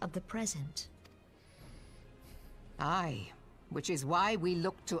problems of the present. Aye, which is why we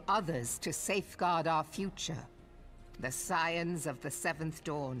look to others to safeguard our future. The Scions of the Seventh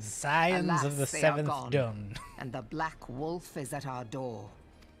Dawn. Scions Alas, of the they are Seventh gone, Dawn. And the Black Wolf is at our door.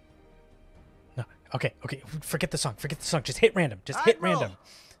 No, okay. Forget the song. Just hit random. Random.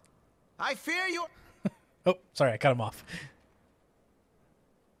 I fear you. Oh, sorry, I cut him off.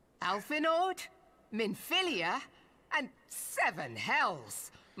 Alfinord, Minfilia, and 7 hells.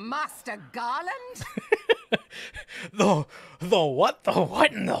 Master Garland? The what? The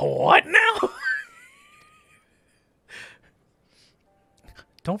what and the what now?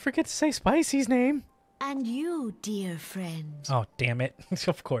 Don't forget to say Spicy's name. And you, dear friend. Oh, damn it.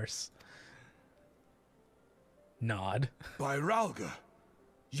 Of course. Nod. By Ralga,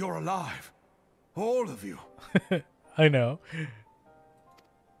 you're alive. All of you. I know.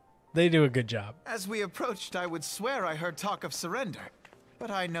 They do a good job. As we approached, I would swear I heard talk of surrender.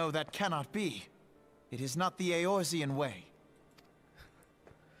 But I know that cannot be. It is not the Eorzean way.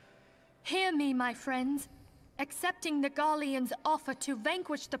 Hear me, my friends. Accepting the Garleans' offer to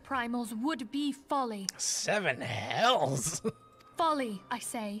vanquish the Primals would be folly. 7 hells! Folly, I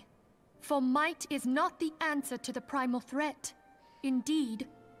say. For might is not the answer to the primal threat. Indeed,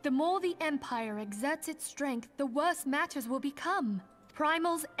 the more the Empire exerts its strength, the worse matters will become.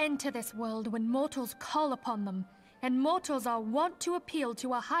 Primals enter this world when mortals call upon them, and mortals are wont to appeal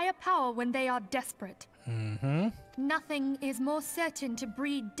to a higher power when they are desperate. Nothing is more certain to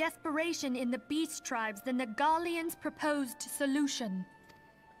breed desperation in the beast tribes than the Garleans' proposed solution.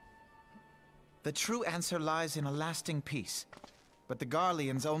 The true answer lies in a lasting peace. But the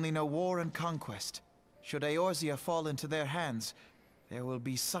Garleans only know war and conquest. Should Eorzea fall into their hands, there will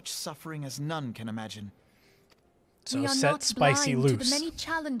be such suffering as none can imagine. So we are set not Spicy blind to loose. the many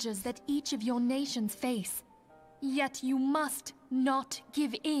challenges that each of your nations face. Yet you must not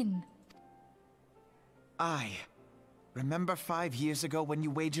give in. Remember 5 years ago when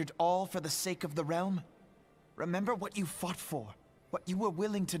you wagered all for the sake of the realm? Remember what you fought for, what you were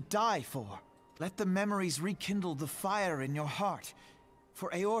willing to die for. Let the memories rekindle the fire in your heart,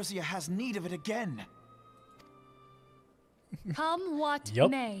 for Eorzea has need of it again. Come what Yup.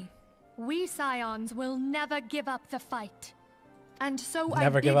 may, we Scions will never give up the fight. And so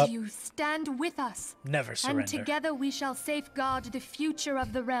Never I give bid up. you stand with us. Never surrender. And together we shall safeguard the future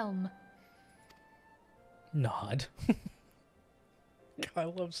of the realm. Nod. I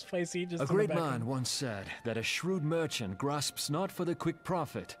love Spicy just A in the great background. man once said that a shrewd merchant grasps not for the quick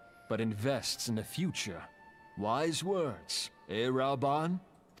profit, but invests in the future. Wise words, eh, Reborn?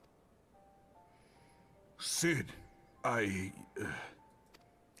 Sid, I...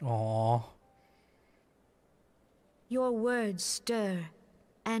 Aww. Your words stir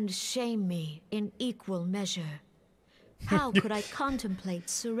and shame me in equal measure. How could I contemplate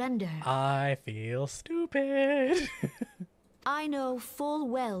surrender? I feel stupid. I know full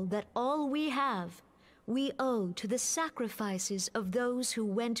well that all we have, we owe to the sacrifices of those who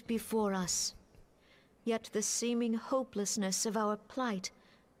went before us. Yet the seeming hopelessness of our plight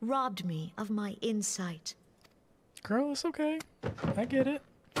robbed me of my insight. Girl, it's okay. I get it.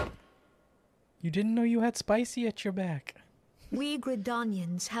 You didn't know you had Spicy at your back. We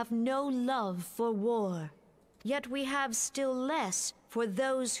Gridanians have no love for war, yet we have still less for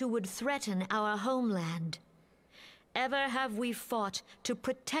those who would threaten our homeland. Ever have we fought to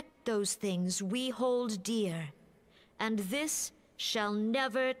protect those things we hold dear, and this shall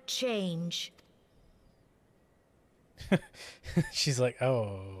never change. She's like,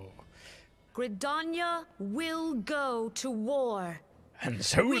 oh. Gridania will go to war. And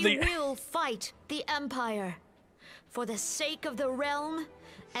so we will fight the Empire for the sake of the realm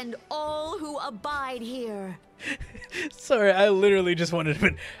and all who abide here. Sorry, I literally just wanted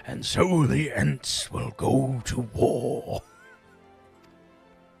to... And so the Ents will go to war.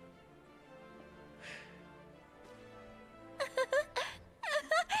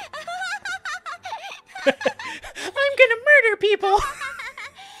 I'm gonna murder people!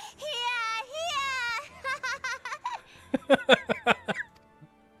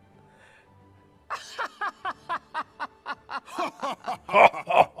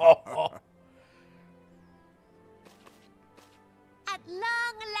 At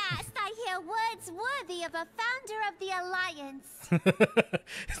long last, I hear words worthy of a founder of the Alliance.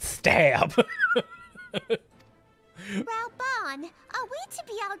 Stab. Reborn, are we to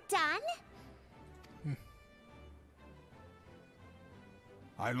be outdone?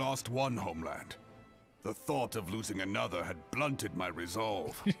 I lost one homeland. The thought of losing another had blunted my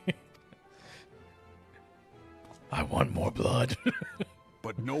resolve. I want more blood.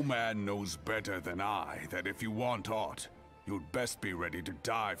 But no man knows better than I that if you want aught, you'd best be ready to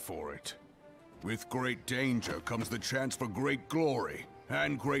die for it. With great danger comes the chance for great glory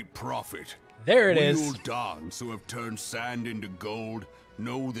and great profit. There it we is. old dons who have turned sand into gold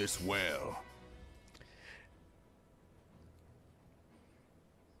know this well.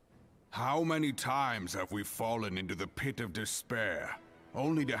 How many times have we fallen into the pit of despair,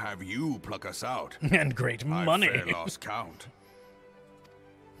 only to have you pluck us out? And great money. I've fair lost count.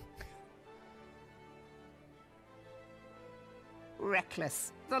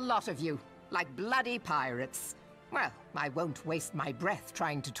 Reckless, the lot of you, like bloody pirates. Well, I won't waste my breath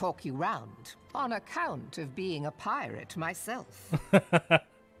trying to talk you round, on account of being a pirate myself.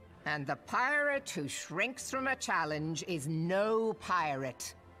 And the pirate who shrinks from a challenge is no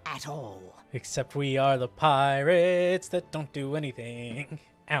pirate at all. Except we are the pirates that don't do anything.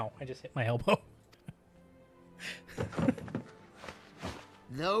 Ow, I just hit my elbow.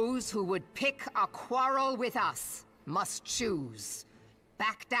 Those who would pick a quarrel with us must choose.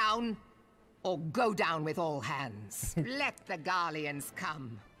 Back down or go down with all hands. Let the Garleans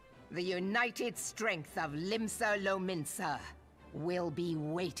come. The united strength of Limsa Lominsa will be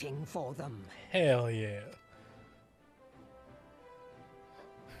waiting for them. Hell yeah.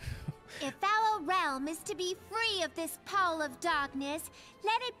 If our realm is to be free of this pall of darkness,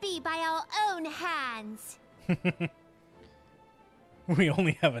 let it be by our own hands. We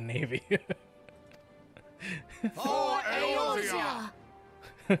only have a navy. For Eorzea!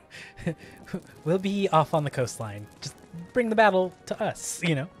 We'll be off on the coastline. Just bring the battle to us,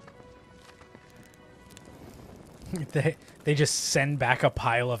 you know? They just send back a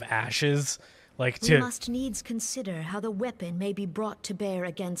pile of ashes Like We must needs consider how the weapon may be brought to bear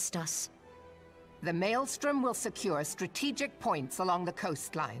against us. The Maelstrom will secure strategic points along the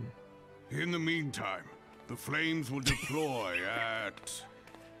coastline. In the meantime, the flames will deploy at...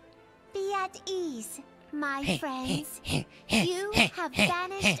 Be at ease, my friends. You have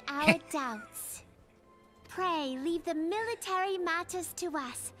banished our doubts. Pray leave the military matters to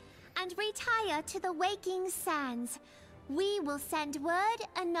us, and retire to the waking sands. We will send word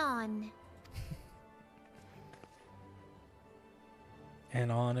anon.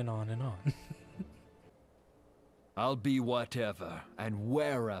 And on and on and on. I'll be whatever and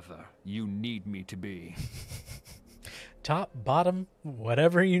wherever you need me to be. Top, bottom,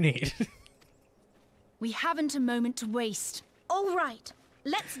 whatever you need. We haven't a moment to waste. All right,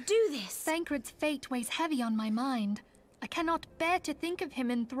 let's do this. Thancred's fate weighs heavy on my mind. I cannot bear to think of him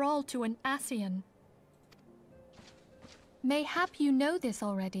in thrall to an Ascian. Mayhap you know this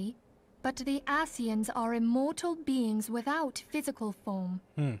already, but the Ascians are immortal beings without physical form.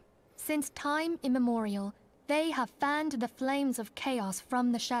 Since time immemorial, they have fanned the flames of chaos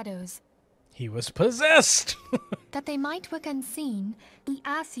from the shadows. He was possessed! That they might work unseen, the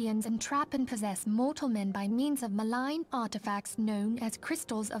Ascians entrap and possess mortal men by means of malign artifacts known as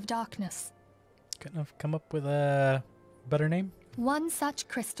crystals of darkness. Couldn't have come up with a better name? One such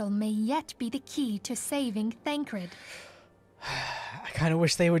crystal may yet be the key to saving Thancred. I kind of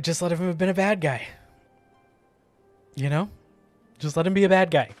wish they would just let him have been a bad guy. You know? Just let him be a bad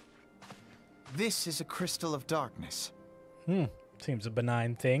guy. This is a crystal of darkness. Seems a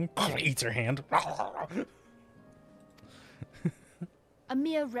benign thing. Eats her hand. A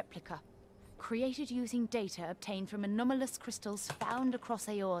mere replica, created using data obtained from anomalous crystals found across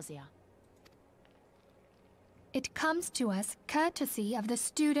Eorzea. It comes to us courtesy of the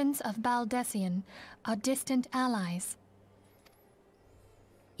students of Baldessian, our distant allies.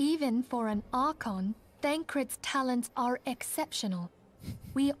 Even for an Archon, Thancred's talents are exceptional.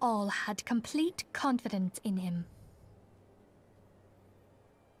 We all had complete confidence in him.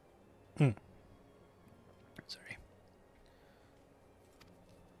 Sorry.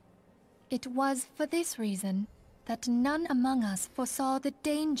 It was for this reason that none among us foresaw the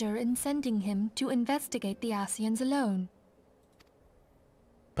danger in sending him to investigate the Ascians alone.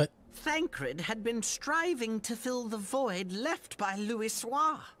 But Thancred had been striving to fill the void left by Louis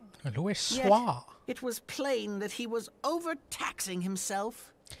Soir. Louis Soir? It was plain that he was overtaxing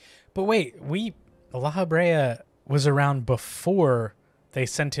himself. But wait, La Habrea was around before they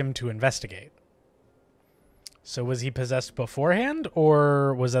sent him to investigate. So was he possessed beforehand,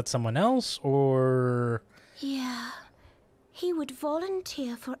 or was that someone else, or... Yeah, he would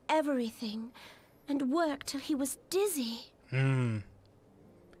volunteer for everything and work till he was dizzy. And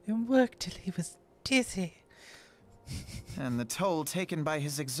work till he was dizzy. And the toll taken by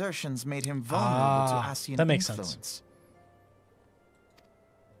his exertions made him vulnerable to Ascian that makes influence. sense.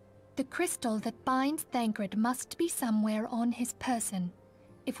 The crystal that binds Thancred must be somewhere on his person.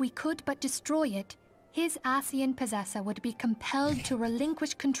 If we could but destroy it, his Ascian possessor would be compelled to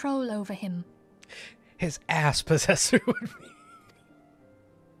relinquish control over him. His ass possessor would be...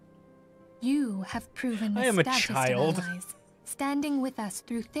 You have proven the I am a stoutest of child. allies, standing with us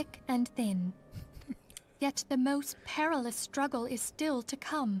through thick and thin. Yet the most perilous struggle is still to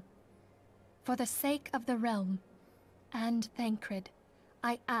come. For the sake of the realm and Thancred,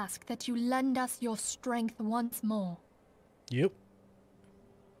 I ask that you lend us your strength once more. Yep.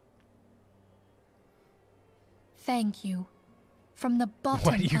 Thank you. From the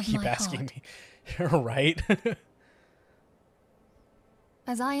bottom Why do you of keep my asking heart. me? You're right.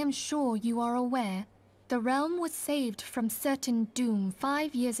 As I am sure you are aware, the realm was saved from certain doom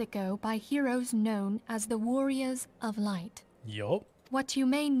 5 years ago by heroes known as the Warriors of Light. Yup. What you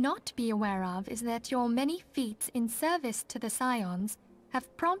may not be aware of is that your many feats in service to the Scions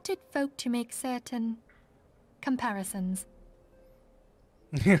have prompted folk to make certain comparisons.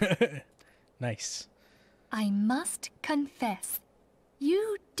 Nice. I must confess,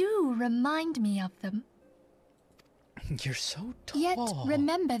 you do remind me of them. You're so tall. Yet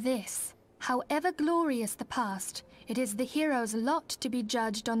remember this. However glorious the past, it is the hero's lot to be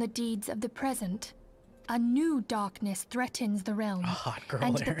judged on the deeds of the present. A new darkness threatens the realm, hot girl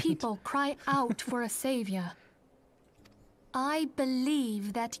and the errand. people cry out for a savior. I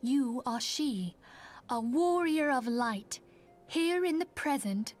believe that you are she, a warrior of light, here in the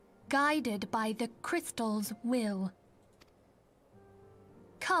present, guided by the crystal's will.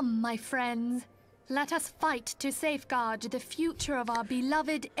 Come, my friends. Let us fight to safeguard the future of our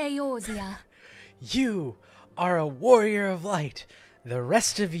beloved Eorzea. You are a warrior of light. The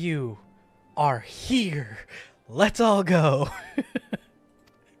rest of you are here. Let's all go.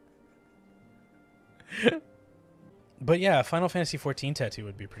 But yeah, a Final Fantasy XIV tattoo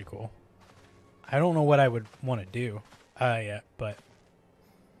would be pretty cool. I don't know what I would want to do yet, but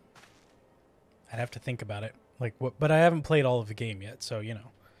I'd have to think about it. Like what? But I haven't played all of the game yet, so you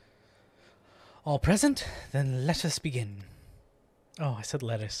know. All present? Then let us begin. Oh, I said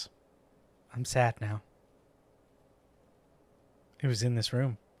lettuce. I'm sad now. It was in this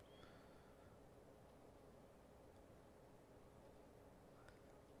room.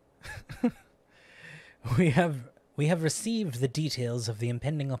 We have received the details of the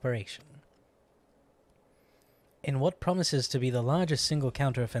impending operation. In what promises to be the largest single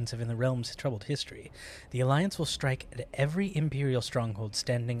counteroffensive in the realm's troubled history, the Alliance will strike at every Imperial stronghold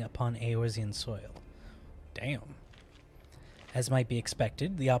standing upon Eorzean soil. Damn. As might be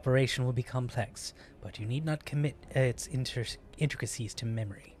expected, the operation will be complex, but you need not commit its intricacies to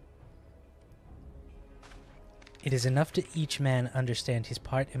memory. It is enough to each man understand his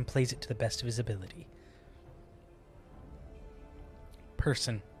part and plays it to the best of his ability.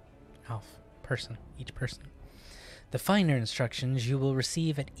 Person. Alf. Person. Each person. The finer instructions you will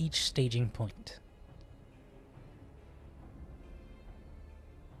receive at each staging point.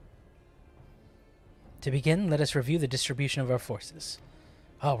 To begin, let us review the distribution of our forces.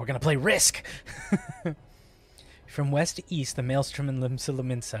 Oh, we're going to play Risk! From west to east, the Maelstrom and Limsa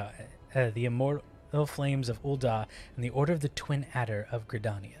Lominsa, the Immortal Flames of Ul'dah, and the Order of the Twin Adder of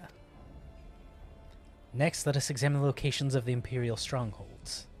Gridania. Next, let us examine the locations of the Imperial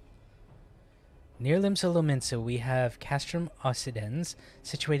strongholds. Near Limsa Lominsa, we have Castrum Occidens,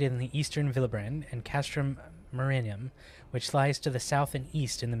 situated in the eastern Villebrand, and Castrum Marinum, which lies to the south and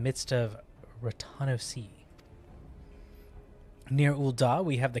east in the midst of Rotano Sea. Near Ul'dah,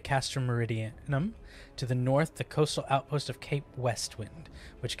 we have the Castrum Meridianum, to the north the coastal outpost of Cape Westwind,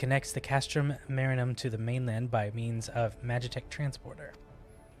 which connects the Castrum Marinum to the mainland by means of Magitech transporter.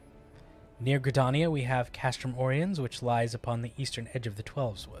 Near Gridania, we have Castrum Oriens, which lies upon the eastern edge of the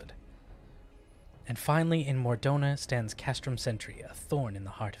Twelveswood. And finally, in Mordona stands Castrum Sentry, a thorn in the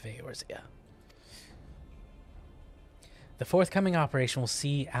heart of Eorzea. The forthcoming operation will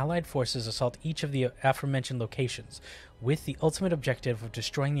see Allied forces assault each of the aforementioned locations, with the ultimate objective of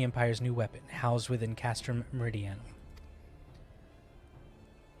destroying the Empire's new weapon, housed within Castrum Meridianum.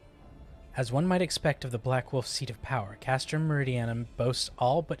 As one might expect of the Black Wolf's seat of power, Castrum Meridianum boasts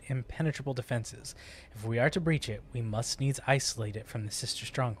all but impenetrable defenses. If we are to breach it, we must needs isolate it from the sister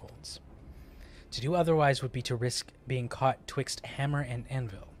strongholds. To do otherwise would be to risk being caught twixt hammer and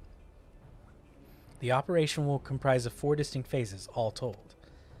anvil. The operation will comprise of 4 distinct phases, all told.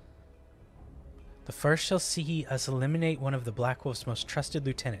 The first shall see us eliminate one of the Black Wolf's most trusted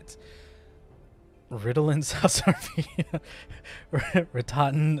lieutenants, Ritalin Sas Arvina.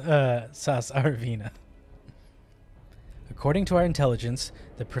 Ratatan Sas Arvina. According to our intelligence,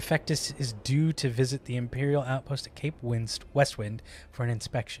 the Prefectus is due to visit the Imperial outpost at Cape Westwind for an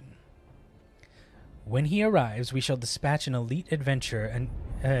inspection. When he arrives, we shall dispatch an elite adventure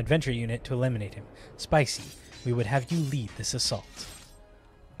unit to eliminate him. Spicy, we would have you lead this assault.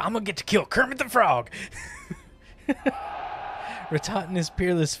 I'm gonna get to kill Kermit the Frog! Ratatan is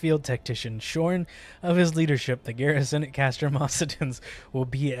peerless field tactician. Shorn of his leadership, the garrison at Castrum Occidens will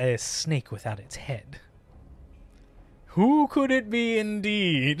be a snake without its head. Who could it be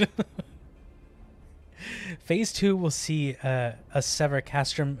indeed? Phase 2 will see us sever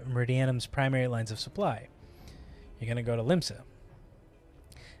Castrum Meridianum's primary lines of supply. You're going to go to Limsa.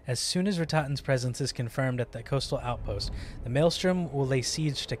 As soon as Ratatan's presence is confirmed at the coastal outpost, the Maelstrom will lay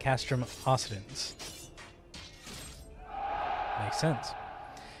siege to Castrum Occidens. Makes sense.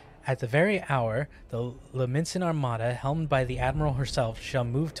 At the very hour, the Lominsan Armada, helmed by the Admiral herself, shall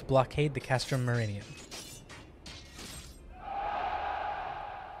move to blockade the Castrum Meridian.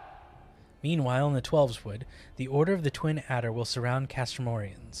 Meanwhile, in the Twelveswood, the Order of the Twin Adder will surround Castrum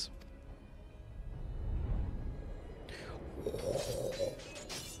Oriens.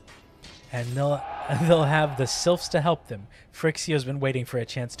 And they'll have the Sylphs to help them. Phrixio's been waiting for a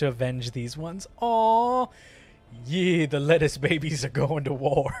chance to avenge these ones. Aww! Yeah, the lettuce babies are going to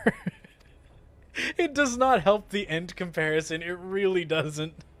war. It does not help the end comparison. It really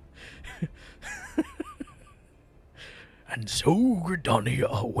doesn't. And so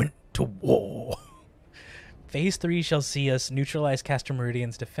Gridania went to war. Phase 3 shall see us neutralize Castrum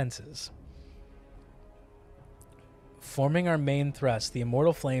Meridian's defenses. Forming our main thrust, the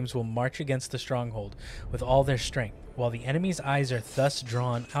Immortal Flames will march against the stronghold with all their strength. While the enemy's eyes are thus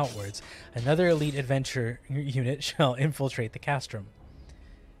drawn outwards, another elite adventure unit shall infiltrate the Castrum.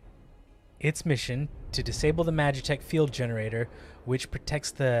 Its mission, to disable the Magitech field generator, which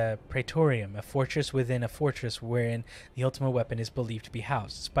protects the Praetorium, a fortress within a fortress wherein the Ultima weapon is believed to be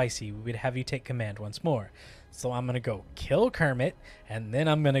housed. Spicy, we would have you take command once more. So I'm going to go kill Kermit, and then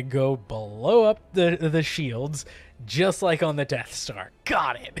I'm going to go blow up the shields, just like on the Death Star.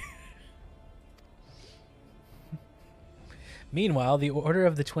 Got it! Meanwhile, the Order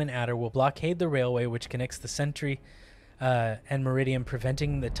of the Twin Adder will blockade the railway which connects the Sentry and Meridian,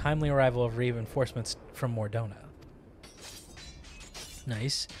 preventing the timely arrival of reinforcements from Mordona.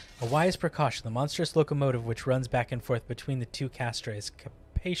 Nice. A wise precaution. The monstrous locomotive which runs back and forth between the two castra is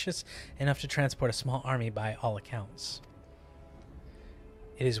capacious enough to transport a small army by all accounts.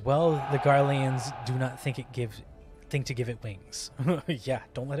 It is well the Garleans do not think to give it wings. Yeah,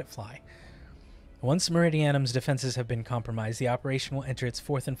 don't let it fly. Once Meridianum's defenses have been compromised, the operation will enter its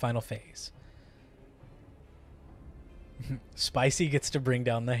fourth and final phase. Spicy gets to bring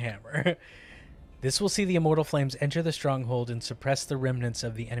down the hammer. This will see the immortal flames enter the stronghold and suppress the remnants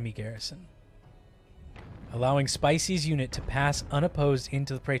of the enemy garrison, allowing Spicy's unit to pass unopposed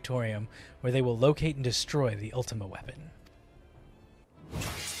into the Praetorium, where they will locate and destroy the Ultima weapon.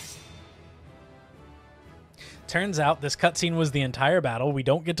 Turns out this cutscene was the entire battle. We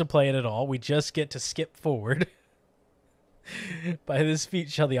don't get to play it at all. We just get to skip forward. By this feat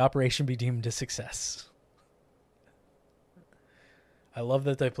shall the operation be deemed a success. I love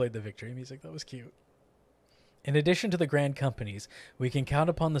that they played the victory music. That was cute. In addition to the Grand Companies, we can count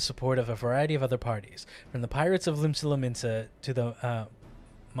upon the support of a variety of other parties, from the Pirates of Limsa to the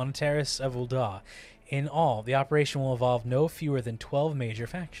Monetaris of Ul'dah. In all, the operation will involve no fewer than 12 major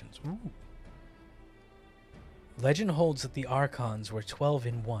factions. Ooh. Legend holds that the Archons were 12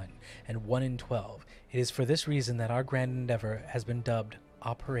 in 1, and 1 in 12. It is for this reason that our grand endeavor has been dubbed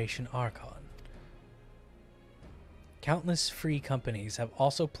Operation Archon. Countless free companies have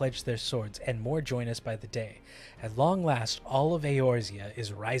also pledged their swords, and more join us by the day. At long last, all of Eorzea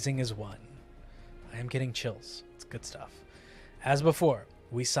is rising as one. I am getting chills. It's good stuff. As before,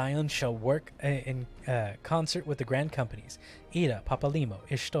 we Scions shall work in concert with the grand companies, Ida, Papalimo,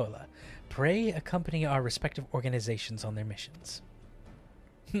 Ishtola. Pray accompany our respective organizations on their missions.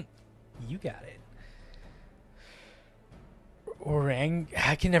 You got it.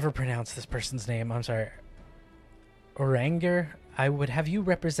 I can never pronounce this person's name. I'm sorry. Oranger, I would have you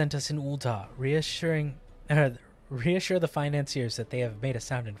represent us in Ul'dah, reassure the financiers that they have made a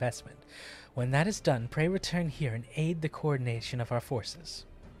sound investment. When that is done, pray return here and aid the coordination of our forces.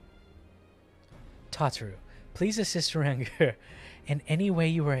 Tataru, please assist Oranger in any way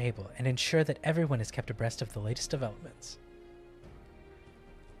you are able, and ensure that everyone is kept abreast of the latest developments.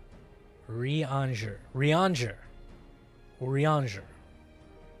 Reanger.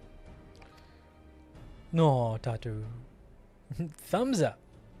 No, Tatu. Thumbs up.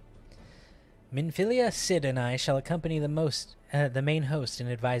 Minfilia, Sid, and I shall accompany the main host in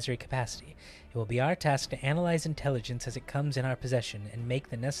advisory capacity. It will be our task to analyze intelligence as it comes in our possession and make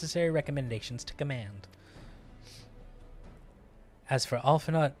the necessary recommendations to command. As for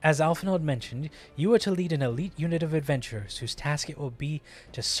Alphinaud mentioned, you are to lead an elite unit of adventurers whose task it will be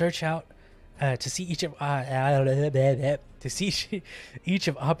to search out to see each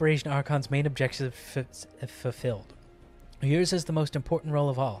of Operation Archon's main objectives fulfilled. Yours is the most important role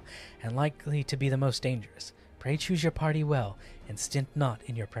of all, and likely to be the most dangerous. Pray choose your party well, and stint not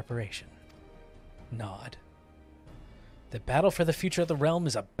in your preparation. Nod. The battle for the future of the realm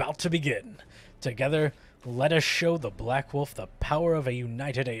is about to begin. Together, let us show the Black Wolf the power of a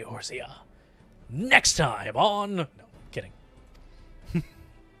united Eorzea. Next time on... No, kidding.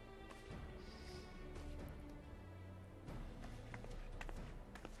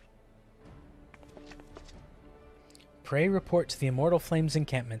 Pray report to the Immortal Flames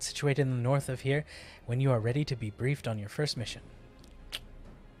encampment situated in the north of here when you are ready to be briefed on your first mission.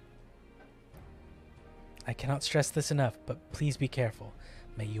 I cannot stress this enough, but please be careful.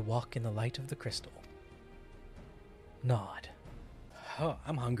 May you walk in the light of the crystal. Nod. Oh,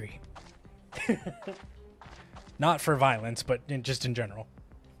 I'm hungry. Not for violence, but just in general.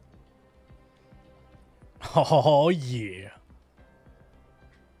 Oh, yeah.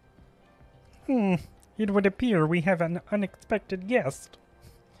 It would appear we have an unexpected guest.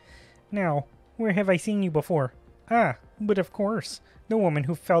 Now, where have I seen you before? Ah, but of course, the woman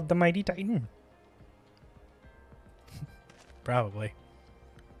who felled the mighty Titan. Probably.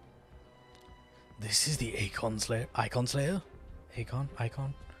 This is the Icon Slayer?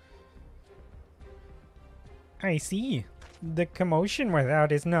 Icon? I see. The commotion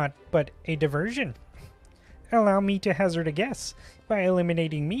without is not but a diversion. Allow me to hazard a guess. By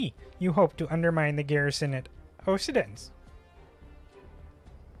eliminating me, you hope to undermine the garrison at Occidens.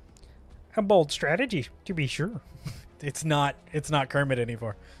 A bold strategy, to be sure. It's not Kermit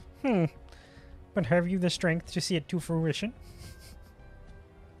anymore. But have you the strength to see it to fruition?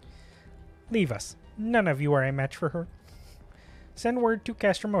 Leave us. None of you are a match for her. Send word to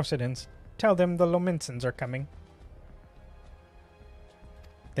Castromocidans. Tell them the Lominsons are coming.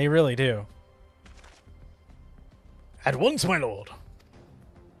 They really do. At once, my lord.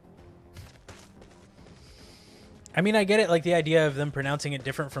 I mean, I get it, like, the idea of them pronouncing it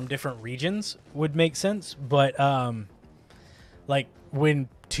different from different regions would make sense, but, like, when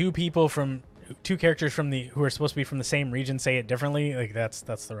two characters who are supposed to be from the same region say it differently, like, that's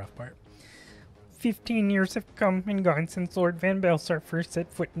the rough part. 15 years have come and gone since Lord Van Belsar first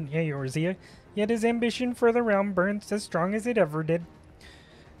set foot in Eorzea, yet his ambition for the realm burns as strong as it ever did.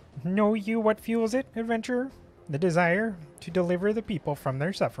 Know you what fuels it, adventurer? The desire to deliver the people from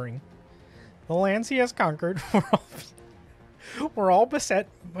their suffering. The lands he has conquered were all beset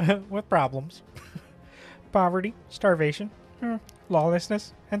with problems. Poverty, starvation,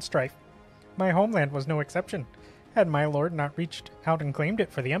 lawlessness, and strife. My homeland was no exception. Had my lord not reached out and claimed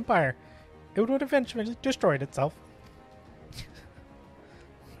it for the Empire, it would eventually destroyed itself.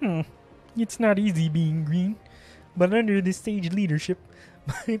 It's not easy being green, but under this sage leadership,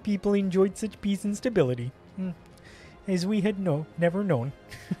 my people enjoyed such peace and stability, as we had never known.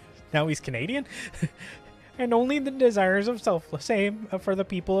 Now he's Canadian? And only the desires of self same for the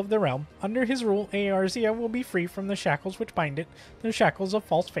people of the realm. Under his rule, Eorzea will be free from the shackles which bind it, the shackles of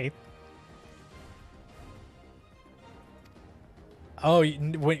false faith. Oh,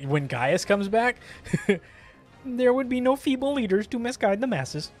 when Gaius comes back? There would be no feeble leaders to misguide the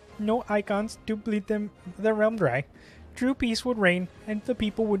masses, no icons to bleed the realm dry. True peace would reign, and the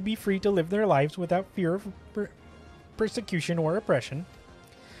people would be free to live their lives without fear of persecution or oppression.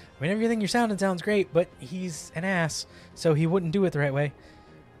 I mean, everything you're sounds great, but he's an ass, so he wouldn't do it the right way.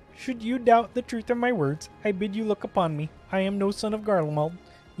 Should you doubt the truth of my words, I bid you look upon me. I am no son of Garlemald,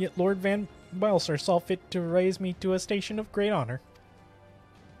 yet Lord Van Belsar saw fit to raise me to a station of great honor.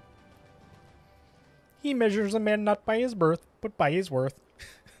 He measures a man not by his birth, but by his worth.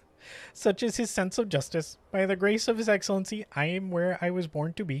 Such is his sense of justice. By the grace of his excellency, I am where I was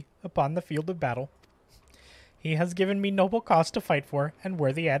born to be, upon the field of battle. He has given me noble cause to fight for, and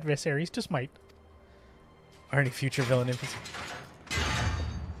worthy adversaries to smite. Or any future villain NPC.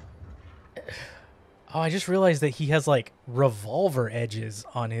 Oh, I just realized that he has, like, revolver edges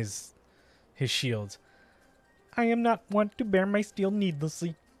on his shields. I am not wont to bear my steel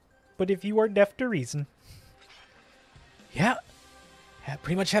needlessly, but if you are deaf to reason... Yeah, I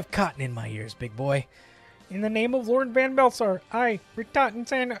pretty much have cotton in my ears, big boy. In the name of Lord Van Belsar, I, Retortan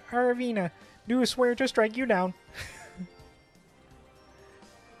San Aravina, do swear to strike you down.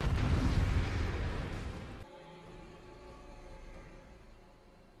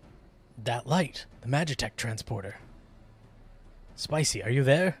 That light, the Magitech transporter. Spicy, are you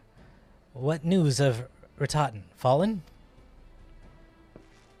there? What news of Retortan? Fallen?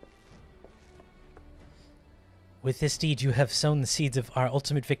 With this deed, you have sown the seeds of our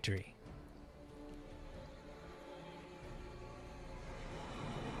ultimate victory.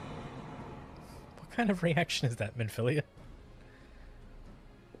 What kind of reaction is that, Minfilia?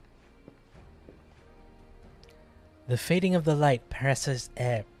 The fading of the light presages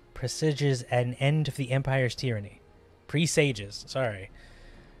an end of the Empire's tyranny. Presages, sorry.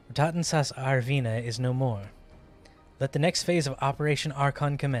 Retortan Sas Arvina is no more. Let the next phase of Operation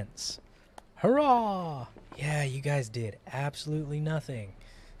Archon commence. Hurrah! Yeah, you guys did absolutely nothing.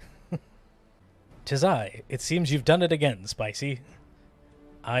 'Tis I. It seems you've done it again, Spicy.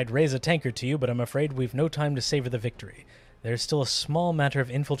 I'd raise a tankard to you, but I'm afraid we've no time to savor the victory. There's still a small matter of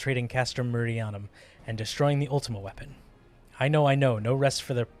infiltrating Castrum Meridianum and destroying the Ultima weapon. I know, no rest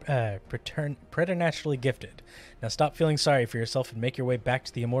for the preternaturally gifted. Now stop feeling sorry for yourself and make your way back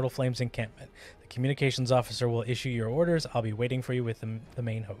to the Immortal Flames encampment. The communications officer will issue your orders. I'll be waiting for you with the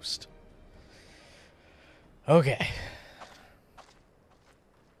main host. Okay.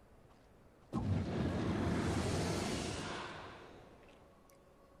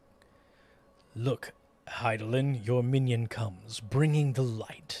 Look, Heidelin, your minion comes, bringing the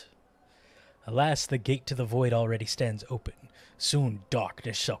light. Alas, the gate to the void already stands open. Soon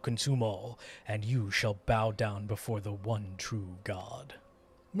darkness shall consume all, and you shall bow down before the one true God.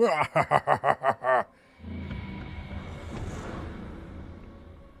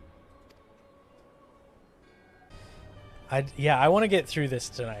 I want to get through this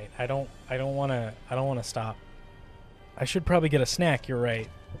tonight. I don't want to stop. I should probably get a snack, you're right.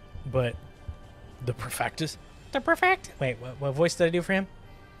 But the Perfectus? The Perfect? Wait, what voice did I do for him?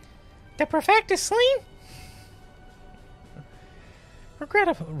 The Perfect is slain?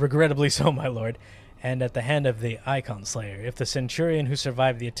 Regrettably so, my lord, and at the hand of the Icon Slayer, if the centurion who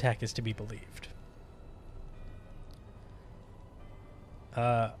survived the attack is to be believed.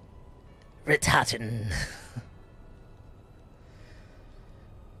 Retartin.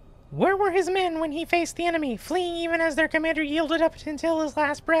 Where were his men when he faced the enemy, fleeing even as their commander yielded up until his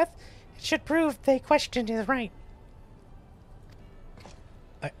last breath? It should prove they questioned his right.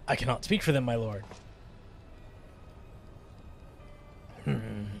 I cannot speak for them, my lord.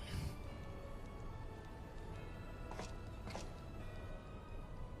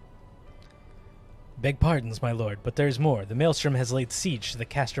 Beg pardons, my lord, but there's more. The Maelstrom has laid siege to the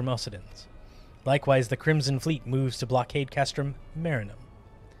Castrum Occidens. Likewise, the Crimson Fleet moves to blockade Castrum Marinum.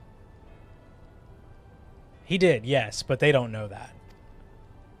 He did, yes, but they don't know that.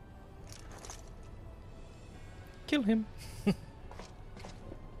 Kill him.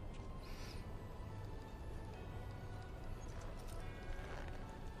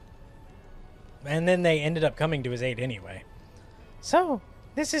 And then they ended up coming to his aid anyway. So,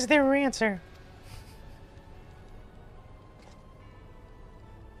 this is their answer.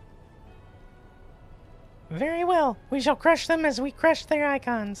 Very well. We shall crush them as we crushed their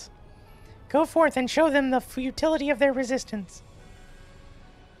icons. Go forth and show them the futility of their resistance.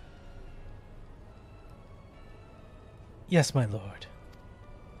 Yes, my lord.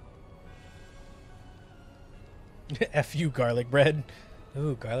 F you, garlic bread.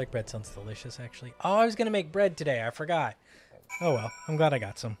 Ooh, garlic bread sounds delicious, actually. Oh, I was going to make bread today. I forgot. Oh well, I'm glad I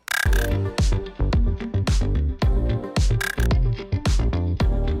got some.